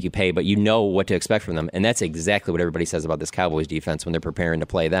mistakes, they'll make you pay, but you know what to expect from them. And that's exactly what everybody says about this Cowboys defense when they're preparing to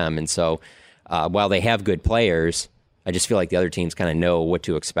play them. And so while they have good players, I just feel like the other teams kind of know what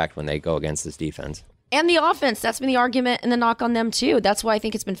to expect when they go against this defense. And the offense, that's been the argument and the knock on them too. That's why I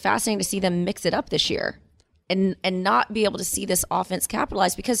think it's been fascinating to see them mix it up this year and not be able to see this offense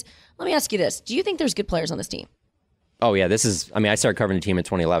capitalize. Because let me ask you this. Do you think there's good players on this team? Oh, yeah. I started covering the team in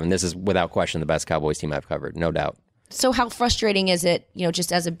 2011. This is without question the best Cowboys team I've covered, no doubt. So how frustrating is it,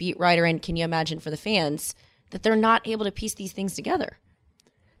 just as a beat writer, and can you imagine for the fans, that they're not able to piece these things together?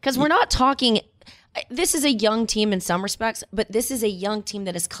 Because we're not talking, this is a young team in some respects, but this is a young team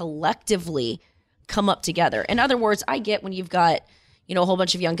that has collectively come up together. In other words, I get when you've got, a whole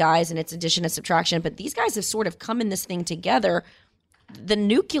bunch of young guys and it's addition and subtraction, but these guys have sort of come in this thing together. The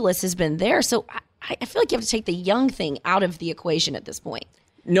nucleus has been there. So I feel like you have to take the young thing out of the equation at this point.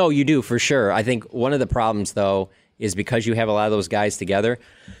 No, you do, for sure. I think one of the problems, though, is because you have a lot of those guys together,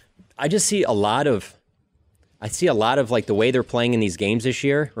 I see a lot of like the way they're playing in these games this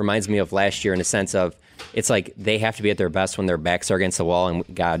year reminds me of last year in a sense of it's like they have to be at their best when their backs are against the wall.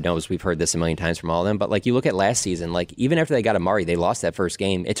 And God knows we've heard this a million times from all of them. But like you look at last season, like even after they got Amari, they lost that first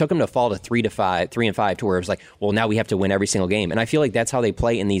game. It took them to fall to 3-5 to where it was like, well, now we have to win every single game. And I feel like that's how they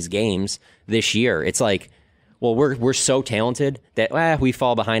play in these games this year. It's like, well, we're so talented that we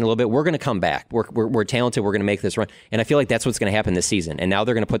fall behind a little bit. We're going to come back. We're talented. We're going to make this run. And I feel like that's what's going to happen this season. And now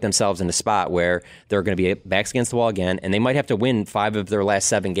they're going to put themselves in a spot where they're going to be backs against the wall again, and they might have to win 5 of their last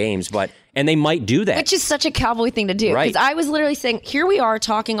 7 games, and they might do that. Which is such a Cowboy thing to do. Right. Because I was literally saying, here we are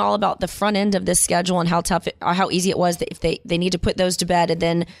talking all about the front end of this schedule and how tough, how easy it was that if they need to put those to bed and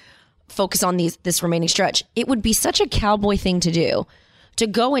then focus on this remaining stretch. It would be such a Cowboy thing to do, to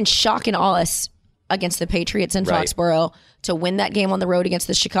go and shock and awe us against the Patriots in Foxborough, to win that game on the road against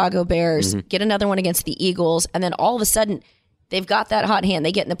the Chicago Bears, get another one against the Eagles, and then all of a sudden they've got that hot hand.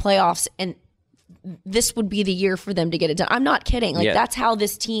 They get in the playoffs, and this would be the year for them to get it done. I'm not kidding. Like that's how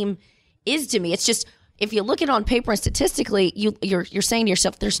this team is to me. It's just, if you look at it on paper and statistically, you're saying to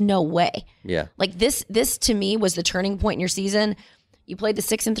yourself, there's no way. Yeah. Like this to me was the turning point in your season. You played the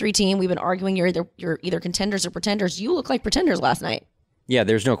 6-3 team. We've been arguing you're either contenders or pretenders. You look like pretenders last night. Yeah,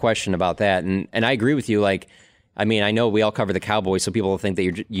 there's no question about that. And I agree with you. Like, I mean, I know we all cover the Cowboys, so people think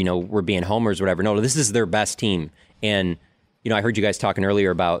that we're being homers or whatever. No, this is their best team. And, I heard you guys talking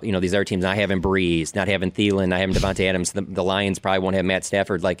earlier about, these other teams not having Breeze, not having Thielen, not having Devontae Adams. The Lions probably won't have Matt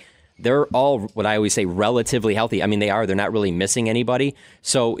Stafford. Like, they're all, what I always say, relatively healthy. I mean, they're not really missing anybody.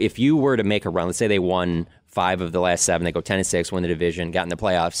 So if you were to make a run, let's say they won 5 of the last 7, they go 10-6, win the division, got in the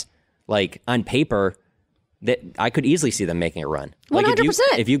playoffs. Like, on paper, that I could easily see them making a run. Like 100%.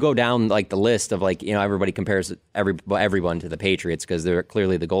 If you go down like the list of everybody compares everyone to the Patriots because they're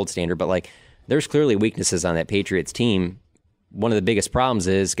clearly the gold standard, but like there's clearly weaknesses on that Patriots team. One of the biggest problems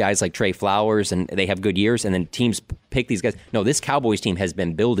is guys like Trey Flowers, and they have good years, and then teams pick these guys. No, this Cowboys team has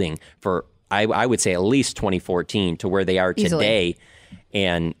been building for, I would say, at least 2014 to where they are today.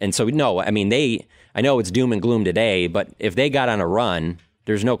 And so, no, I mean, I know it's doom and gloom today, but if they got on a run,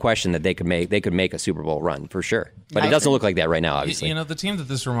 there's no question that they could make a Super Bowl run for sure. But it doesn't look like that right now, obviously. The team that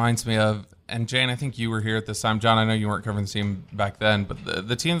this reminds me of, and Jane, I think you were here at this time. John, I know you weren't covering the team back then, but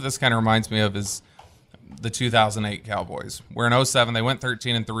the team that this kind of reminds me of is the 2008 Cowboys, where in 2007 they went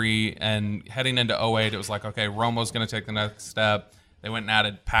 13-3, and heading into 2008 it was like, okay, Romo's going to take the next step. They went and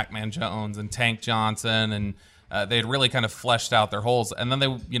added Pac-Man Jones and Tank Johnson, and they had really kind of fleshed out their holes. And then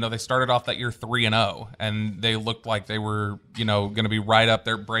they started off that year 3-0, and they looked like they were going to be right up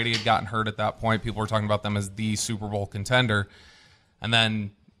there. Brady had gotten hurt at that point. People were talking about them as the Super Bowl contender, and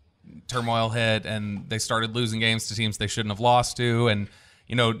then turmoil hit, and they started losing games to teams they shouldn't have lost to, and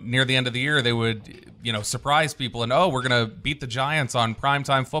near the end of the year, they would, surprise people and, we're going to beat the Giants on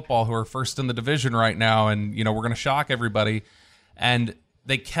primetime football, who are first in the division right now, and, we're going to shock everybody. And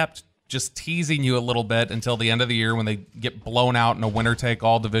they kept just teasing you a little bit until the end of the year when they get blown out in a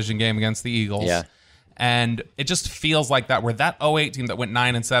winner-take-all division game against the Eagles. Yeah. And it just feels like that, where that 2008 team that went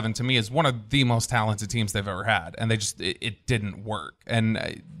 9-7, to me, is one of the most talented teams they've ever had. And it didn't work.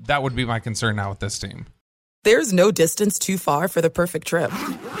 And that would be my concern now with this team. There's no distance too far for the perfect trip.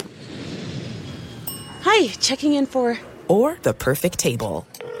 Hi, checking in for... Or the perfect table.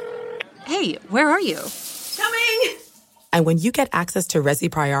 Hey, where are you? Coming! And when you get access to Resi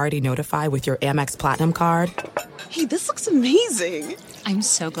Priority Notify with your Amex Platinum card... Hey, this looks amazing. I'm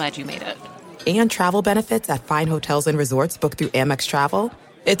so glad you made it. And travel benefits at fine hotels and resorts booked through Amex Travel,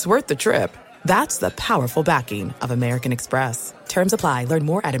 it's worth the trip. That's the powerful backing of American Express. Terms apply. Learn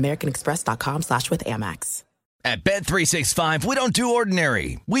more at americanexpress.com/withAmex. At Bet365, we don't do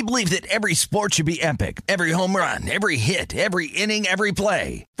ordinary. We believe that every sport should be epic. Every home run, every hit, every inning, every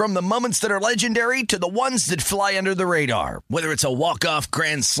play. From the moments that are legendary to the ones that fly under the radar. Whether it's a walk-off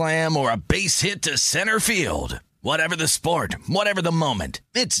grand slam or a base hit to center field. Whatever the sport, whatever the moment.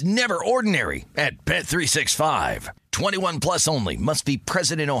 It's never ordinary at Bet365. 21 plus only. Must be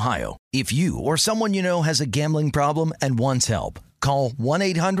present in Ohio. If you or someone you know has a gambling problem and wants help, call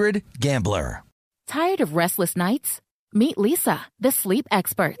 1-800-GAMBLER. Tired of restless nights? Meet Lisa, the sleep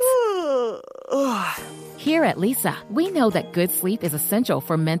experts. Here at Lisa, we know that good sleep is essential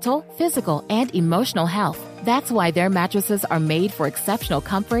for mental, physical, and emotional health. That's why their mattresses are made for exceptional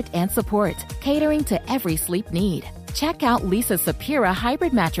comfort and support, catering to every sleep need. Check out Lisa's Sapira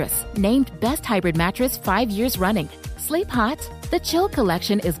Hybrid Mattress, named Best Hybrid Mattress 5 years running. Sleep hot? The Chill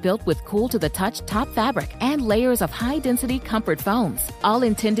Collection is built with cool-to-the-touch top fabric and layers of high-density comfort foams, all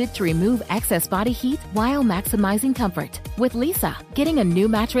intended to remove excess body heat while maximizing comfort. With Lisa, getting a new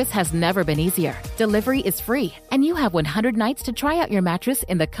mattress has never been easier. Delivery is free, and you have 100 nights to try out your mattress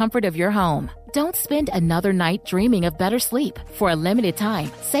in the comfort of your home. Don't spend another night dreaming of better sleep. For a limited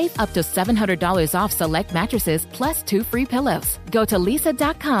time, save up to $700 off select mattresses plus 2 free pillows. Go to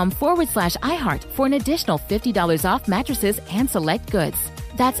lisa.com/iHeart for an additional $50 off mattresses and select goods.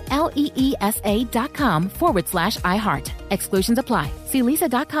 That's LEESA.com/iHeart. Exclusions apply. See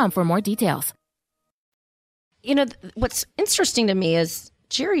lisa.com for more details. What's interesting to me is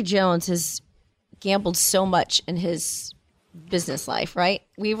Jerry Jones has gambled so much in his business life, right?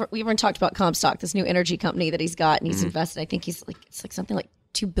 We even talked about Comstock, this new energy company that he's got, and he's invested. I think it's like something like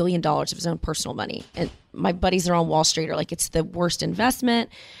 $2 billion of his own personal money. And my buddies are on Wall Street are like, it's the worst investment.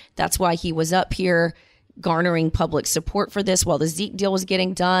 That's why he was up here garnering public support for this while the Zeke deal was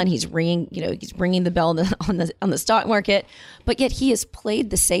getting done. He's ringing the bell on the stock market, but yet he has played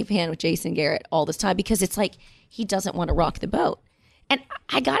the safe hand with Jason Garrett all this time because it's like he doesn't want to rock the boat. And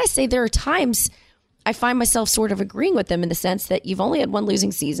I gotta say, there are times I find myself sort of agreeing with them in the sense that you've only had one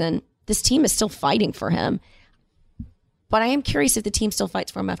losing season. This team is still fighting for him, but I am curious if the team still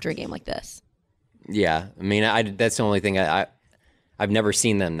fights for him after a game like this. Yeah, I mean, that's the only thing I've never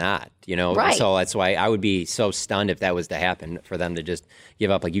seen them not, Right. So that's why I would be so stunned if that was to happen, for them to just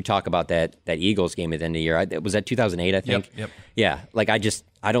give up. Like you talk about that Eagles game at the end of the year. Was that 2008, I think? Yep. Yeah, like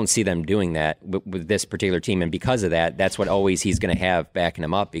I don't see them doing that with this particular team. And because of that, that's what always he's going to have backing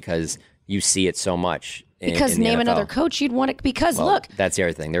him up, because you see it so much. Because in the name NFL. another coach you'd want it. Because Well, look, that's the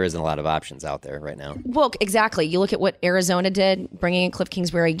other thing. There isn't a lot of options out there right now. well, exactly. You look at what Arizona did, bringing in Cliff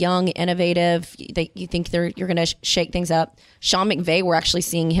Kingsbury, young, innovative. You think you're going to shake things up. Sean McVay, we're actually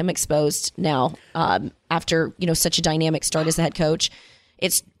seeing him exposed now after such a dynamic start as the head coach.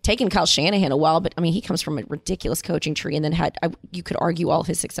 It's taken Kyle Shanahan a while, but I mean, he comes from a ridiculous coaching tree, and then you could argue all of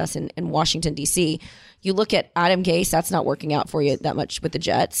his success in Washington, D.C. You look at Adam Gase, that's not working out for you that much with the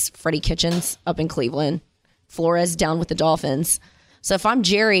Jets. Freddie Kitchens up in Cleveland. Flores down with the Dolphins. So if I'm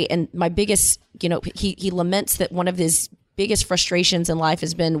Jerry, and my biggest, he laments that one of his biggest frustrations in life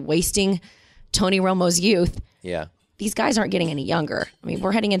has been wasting Tony Romo's youth. Yeah. These guys aren't getting any younger. I mean,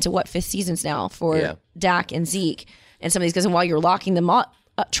 we're heading into fifth seasons now for Dak and Zeke and some of these guys. And while you're locking them up,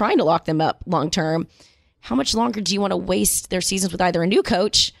 trying to lock them up long term, how much longer do you want to waste their seasons with either a new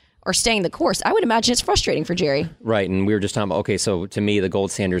coach or staying the course? I would imagine it's frustrating for Jerry. Right, and we were just talking about, okay, so to me, the gold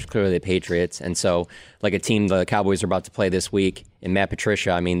standard is clearly the Patriots. And so, like a team the Cowboys are about to play this week, and Matt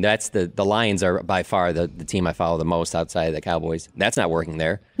Patricia, I mean, that's the Lions are by far the team I follow the most outside of the Cowboys. That's not working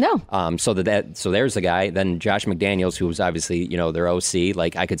there. No. So there's the guy. Then Josh McDaniels, who was obviously, their OC,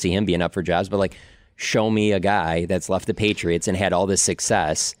 like I could see him being up for jobs, but like, show me a guy that's left the Patriots and had all this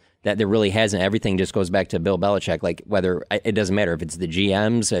success that there really hasn't. Everything just goes back to Bill Belichick. Like, whether it doesn't matter if it's the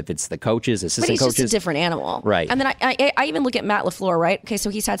GMs, if it's the coaches, assistant coaches. But he's just a different animal. Right. And then I even look at Matt LaFleur, right? Okay,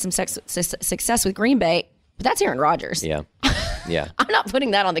 so he's had some success with Green Bay, but that's Aaron Rodgers. Yeah. Yeah. I'm not putting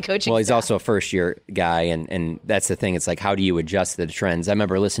that on the coaching Well, he's staff. also a first-year guy, and that's the thing. It's like, how do you adjust to the trends? I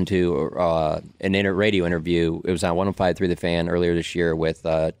remember listening to an radio interview. It was on 105.3 The Fan earlier this year with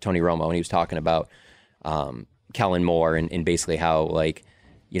Tony Romo, and he was talking about Kellen Moore and basically how, like,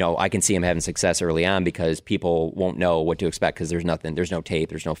 I can see him having success early on because people won't know what to expect because there's no tape,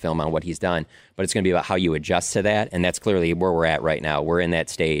 there's no film on what he's done. But it's going to be about how you adjust to that, and that's clearly where we're at right now. We're in that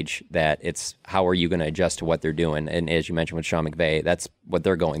stage that it's how are you going to adjust to what they're doing, and as you mentioned with Sean McVay, that's what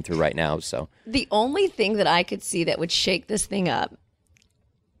they're going through right now. So the only thing that I could see that would shake this thing up,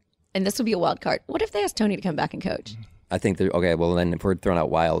 and this would be a wild card, what if they asked Tony to come back and coach? I think okay. Well, then if we're throwing out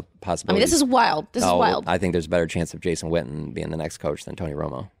wild possibilities, I mean, this is wild. This is wild. I think there's a better chance of Jason Witten being the next coach than Tony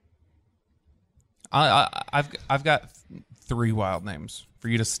Romo. I've got three wild names for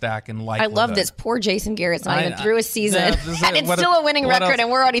you to stack in likelihood. I love this. Poor Jason Garrett's not even through a season, and it's still a winning record, else,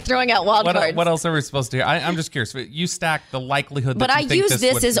 and we're already throwing out wild cards. What else are we supposed to do? I'm just curious. You stack the likelihood but that I you think use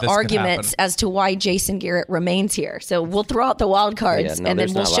this as arguments as to why Jason Garrett remains here. So we'll throw out the wild cards, and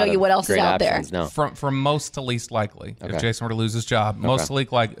then we'll show you what else is out options, there. No. From most to least likely. Okay. If Jason were to lose his job, most to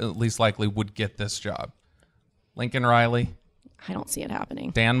least likely would get this job. Lincoln Riley. I don't see it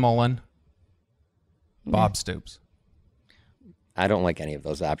happening. Dan Mullen. Bob Stoops. I don't like any of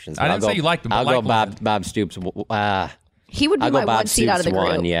those options. I didn't say you liked them. I'll go Bob Stoops. He would be my one seat out of the group.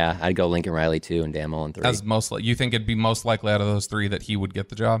 One, yeah. I'd go Lincoln Riley 2 and Dan Mullen 3. You think it'd be most likely out of those three that he would get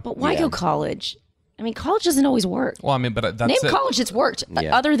the job? But why go college? I mean, college doesn't always work. Well, I mean, but that's Name it. college that's worked,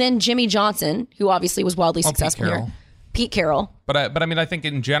 other than Jimmy Johnson, who obviously was wildly successful here. Pete Carroll. But I mean, I think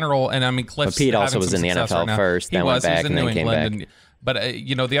in general, and I mean, Cliff's But Pete also having was some in the success NFL right now. first, then went back, and then came back. But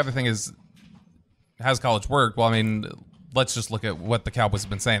the other thing is, has college worked? Well, I mean, let's just look at what the Cowboys have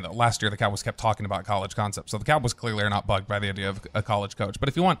been saying. Though last year, the Cowboys kept talking about college concepts, so the Cowboys clearly are not bugged by the idea of a college coach. But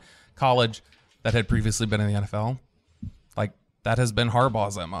if you want college that had previously been in the NFL, like that has been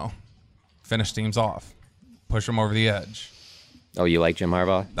Harbaugh's MO: finish teams off, push them over the edge. Oh, you like Jim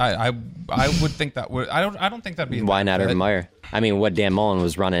Harbaugh? I would think that would. I don't think that'd be. Why not Urban Meyer? I mean, what Dan Mullen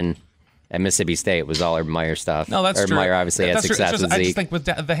was running at Mississippi State was all Urban Meyer stuff. No, that's Urban true. Meyer obviously had success with Zeke. I just think with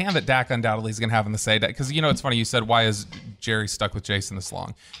the hand that Dak undoubtedly is going to have in the say, because it's funny you said why is Jerry stuck with Jason this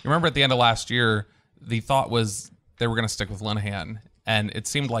long? You remember at the end of last year, the thought was they were going to stick with Linehan, and it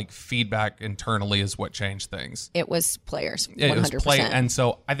seemed like feedback internally is what changed things. It was players, 100%. It was and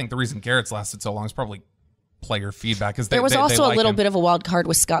so I think the reason Garrett's lasted so long is probably player feedback. There was also a little bit of a wild card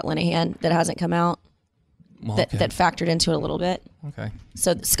with Scott Linehan that hasn't come out. that factored into it a little bit. Okay.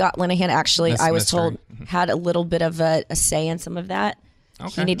 So Scott Linehan actually, I was told, mystery. had a little bit of a say in some of that.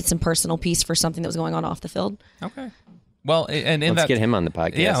 Okay. He needed some personal peace for something that was going on off the field. Okay. Well, and in let's get him on the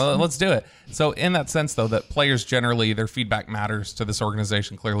podcast. Yeah, let's do it. So in that sense, though, that players generally, their feedback matters to this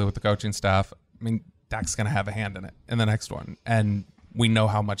organization, clearly with the coaching staff. I mean, Dak's going to have a hand in it in the next one. And we know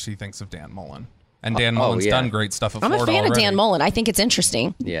how much he thinks of Dan Mullen. And Dan Mullen's done great stuff at Florida I'm a fan already. of Dan Mullen. I think it's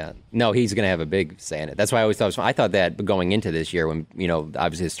interesting. Yeah. No, he's going to have a big say in it. That's why I always thought it was fun. I thought that going into this year when,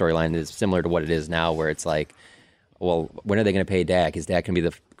 obviously the storyline is similar to what it is now, where it's like, well, when are they going to pay Dak? Is Dak going to be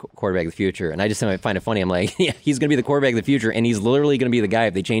the quarterback of the future? And I just find it funny. I'm like, yeah, he's going to be the quarterback of the future, and he's literally going to be the guy,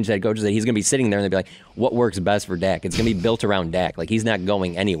 if they change head coaches, that he's going to be sitting there and they'll be like, what works best for Dak? It's going to be built around Dak. Like, he's not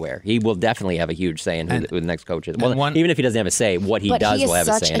going anywhere. He will definitely have a huge say in who the next coach is. Well, even if he doesn't have a say, what he does will have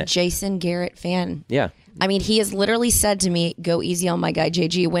a say in it. But he is such a Jason Garrett fan. Yeah. I mean, he has literally said to me, go easy on my guy,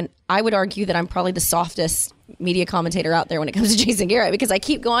 JG, when I would argue that I'm probably the softest media commentator out there when it comes to Jason Garrett, because I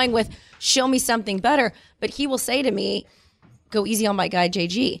keep going with, show me something better. But he will say to me, go easy on my guy,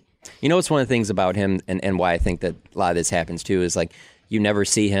 JG. You know what's one of the things about him and why I think that a lot of this happens too is, like, you never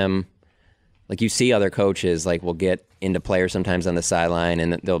see him, like, you see other coaches, like, will get into players sometimes on the sideline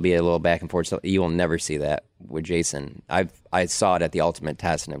and there'll be a little back and forth. So you will never see that with Jason. I saw it at the ultimate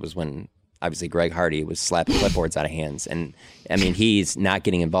test, and it was when obviously Greg Hardy was slapping clipboards out of hands. And I mean, he's not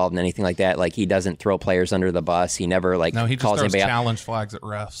getting involved in anything like that. Like, he doesn't throw players under the bus. He never he just calls throws anybody challenge flags at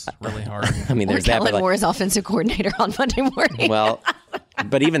refs really hard. I mean, there's Kellen that. But Moore is offensive coordinator on Monday morning. Well,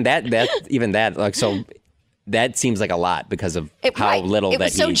 but even that, like, so that seems like a lot because of how little it that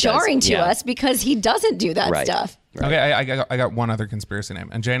was so he jarring does. to Yeah. us because he doesn't do that stuff. Right. Okay, I got one other conspiracy name.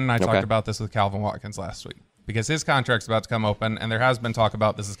 And Jane and I talked about this with Calvin Watkins last week, because his contract's about to come open, and there has been talk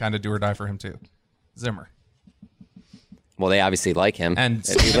about this is kind of do or die for him too. Zimmer. Well, they obviously like him. And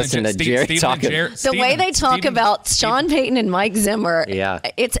if you listen to Jerry talk, The way they talk about Sean Payton and Mike Zimmer,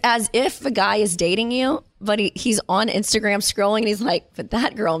 it's as if the guy is dating you, but he's on Instagram scrolling, and he's like, but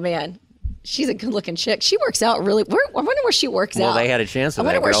that girl, man, she's a good-looking chick. She works out really. I wonder where she works out. Well, they had a chance with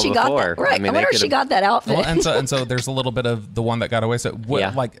that girl before. Got that. Right. I wonder where she got that outfit. Well, and so there's a little bit of the one that got away. So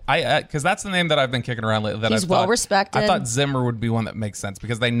because that's the name that I've been kicking around lately. That he's well respected. I thought Zimmer would be one that makes sense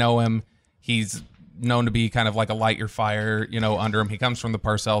because they know him. He's known to be kind of like a light your fire, under him. He comes from the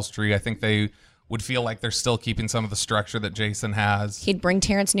Parcells tree. I think they would feel like they're still keeping some of the structure that Jason has. He'd bring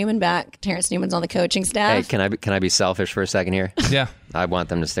Terrence Newman back. Terrence Newman's on the coaching staff. Hey, can I be selfish for a second here? Yeah. I want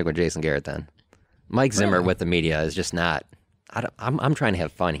them to stick with Jason Garrett then. Mike Zimmer with the media is just not. I'm trying to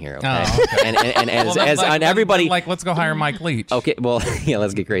have fun here, okay? Oh, okay. And as everybody, let's go hire Mike Leach. Okay, well, yeah,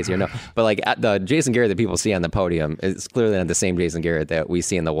 let's get crazier. No, but like the Jason Garrett that people see on the podium is clearly not the same Jason Garrett that we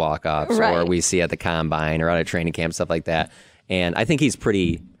see in the walk-offs or we see at the combine or at a training camp, stuff like that. And I think he's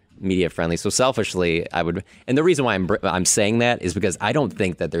pretty media friendly. So selfishly, I would. And the reason why I'm saying that is because I don't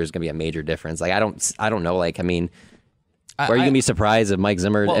think that there's going to be a major difference. Like I don't know. Like I mean. Are you going to be surprised if Mike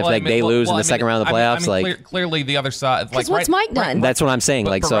Zimmer, they lose in the second round of the playoffs? Clearly the other side. Because what's Mike done? That's what I'm saying.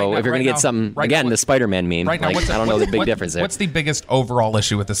 If you're going to get something, again, the Spider-Man meme, I don't know the big difference there. What's the biggest overall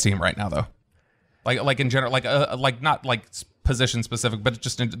issue with this team right now, though? Like in general, like not like position specific, but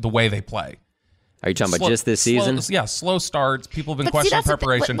just in the way they play. Are you talking about just this season? Slow starts. People have been questioning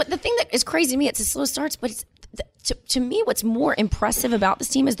preparation. The thing that is crazy to me, it's a slow starts, but it's to me, what's more impressive about this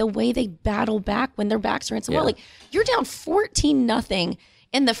team is the way they battle back when their backs are against the wall. Like, you're down 14-0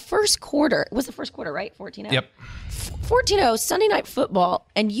 in the first quarter. It was the first quarter, right? 14-0. Yep. 14-0 Sunday Night Football,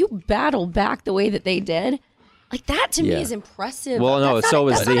 and you battle back the way that they did. Like, that to me is impressive. Well, no, so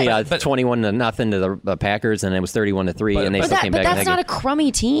was the 21-0 to the Packers, and it was 31-3, and they still came back. But that's not a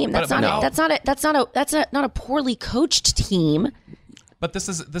crummy team. That's not a poorly coached team. But this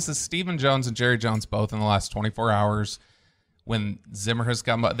is Stephen Jones and Jerry Jones both in the last 24 hours. When Zimmer has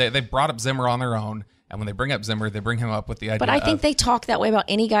come up, they brought up Zimmer on their own, and when they bring up Zimmer, they bring him up with the idea. But I think they talk that way about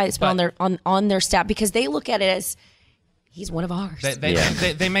any guy that's been on their staff because they look at it as he's one of ours.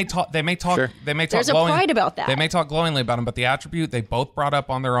 They may talk. Sure. They may talk. There's a pride about that. They may talk glowingly about him, but the attribute they both brought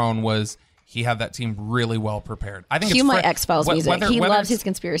up on their own was he had that team really well prepared. I think cue my X-Files music. He loves his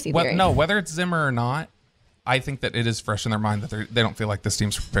conspiracy theory. No, whether it's Zimmer or not. I think that it is fresh in their mind that they don't feel like this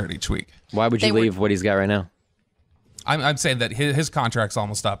team's prepared each week. Why would you leave what he's got right now? I'm saying that his contract's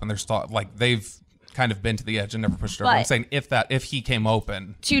almost up, and they've kind of been to the edge and never pushed it over. I'm saying if he came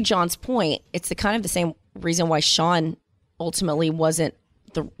open. To John's point, it's the same reason why Sean ultimately wasn't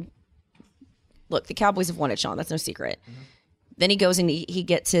the. Look, the Cowboys have wanted Sean. That's no secret. Mm-hmm. Then he goes and he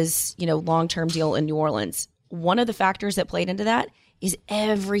gets his long-term deal in New Orleans. One of the factors that played into that is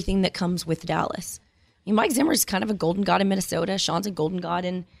everything that comes with Dallas. I mean, Mike Zimmer's kind of a golden god in Minnesota. Sean's a golden god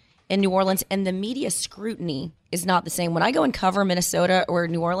in in New Orleans, and the media scrutiny is not the same. When I go and cover Minnesota or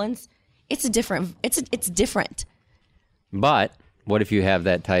New Orleans, it's different. But what if you have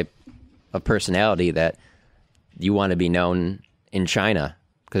that type of personality that you want to be known in China?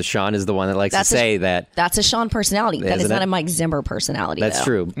 Because Sean is the one that likes to say that. That's a Sean personality. That is not a Mike Zimmer personality. That's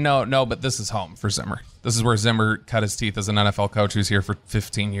true. No, but this is home for Zimmer. This is where Zimmer cut his teeth as an NFL coach who's here for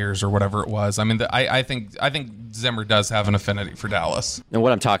 15 years or whatever it was. I mean, I think Zimmer does have an affinity for Dallas. And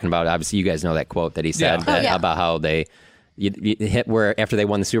what I'm talking about, obviously, you guys know that quote that he said about how they you hit where after they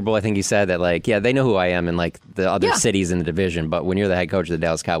won the Super Bowl. I think he said that they know who I am in the other cities in the division, but when you're the head coach of the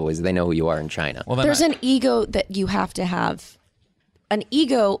Dallas Cowboys, they know who you are in China. Well, there's an ego that you have to have. An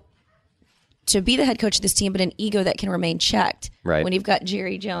ego to be the head coach of this team, but an ego that can remain checked. Right. When you've got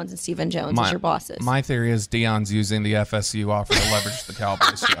Jerry Jones and Stephen Jones as your bosses. My theory is Deion's using the FSU offer to leverage the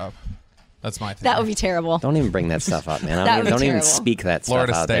Cowboys job. That's my theory. That would be terrible. Don't even bring that stuff up, man. Don't even speak that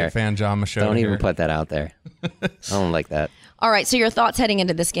Florida stuff out State there. fan John Machota. Don't even put that out there. I don't like that. All right, so your thoughts heading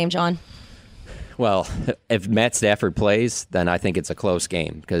into this game, John? Well, if Matt Stafford plays, then I think it's a close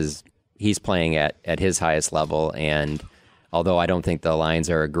game because he's playing at his highest level, and although I don't think the Lions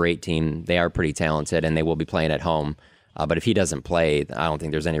are a great team, they are pretty talented, and they will be playing at home. But if he doesn't play, I don't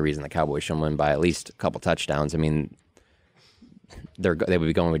think there's any reason the Cowboys shouldn't win by at least a couple touchdowns. I mean, they would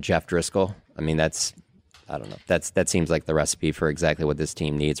be going with Jeff Driscoll. I mean, I don't know. That seems like the recipe for exactly what this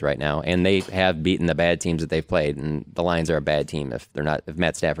team needs right now. And they have beaten the bad teams that they've played, and the Lions are a bad team if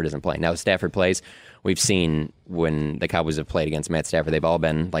Matt Stafford isn't playing. Now, if Stafford plays, we've seen when the Cowboys have played against Matt Stafford,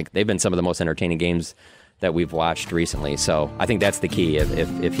 they've been some of the most entertaining games that we've watched recently. So I think that's the key.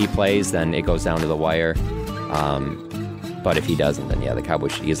 If he plays, then it goes down to the wire. But if he doesn't, then the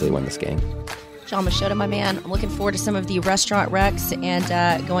Cowboys should easily win this game. John Machota, my man, I'm looking forward to some of the restaurant recs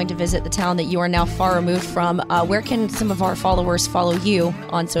and going to visit the town that you are now far removed from. Where can some of our followers follow you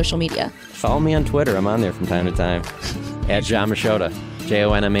on social media? Follow me on Twitter. I'm on there from time to time. At John Machota.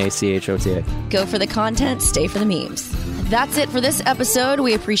 JONMACHOTA. Go for the content, stay for the memes. That's it for this episode.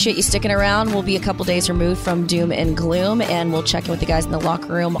 We appreciate you sticking around. We'll be a couple days removed from doom and gloom, and we'll check in with the guys in the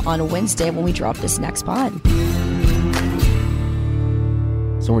locker room on Wednesday when we drop this next pod.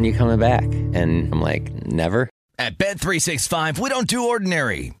 So when are you coming back? And I'm like, never. At Bet365, we don't do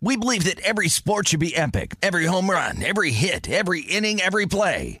ordinary. We believe that every sport should be epic. Every home run, every hit, every inning, every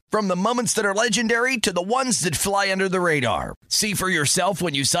play. From the moments that are legendary to the ones that fly under the radar. See for yourself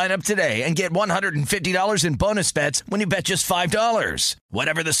when you sign up today and get $150 in bonus bets when you bet just $5.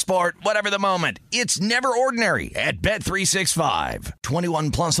 Whatever the sport, whatever the moment, it's never ordinary at Bet365. 21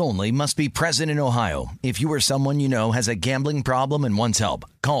 plus only. Must be present in Ohio. If you or someone you know has a gambling problem and wants help,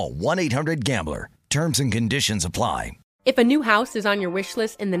 call 1-800-GAMBLER. Terms and conditions apply. If a new house is on your wish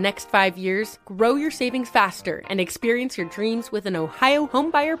list in the next 5 years, grow your savings faster and experience your dreams with an Ohio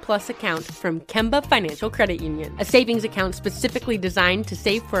Homebuyer Plus account from Kemba Financial Credit Union. A savings account specifically designed to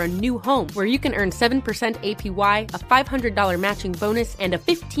save for a new home where you can earn 7% APY, a $500 matching bonus, and a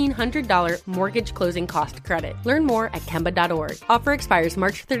 $1,500 mortgage closing cost credit. Learn more at Kemba.org. Offer expires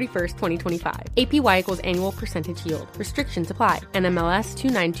March 31st, 2025. APY equals annual percentage yield. Restrictions apply. NMLS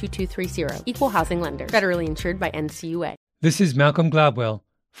 292230. Equal housing lender. Federally insured by NCUA. This is Malcolm Gladwell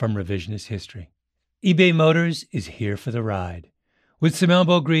from Revisionist History. eBay Motors is here for the ride. With some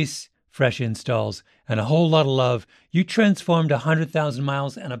elbow grease, fresh installs, and a whole lot of love, you transformed 100,000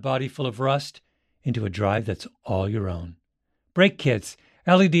 miles and a body full of rust into a drive that's all your own. Brake kits,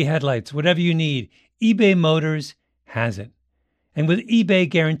 LED headlights, whatever you need, eBay Motors has it. And with eBay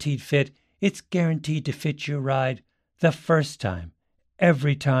Guaranteed Fit, it's guaranteed to fit your ride the first time,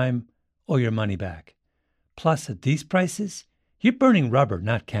 every time, or your money back. Plus, at these prices, you're burning rubber,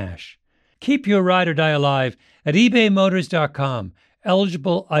 not cash. Keep your ride or die alive at ebaymotors.com.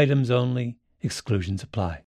 Eligible items only. Exclusions apply.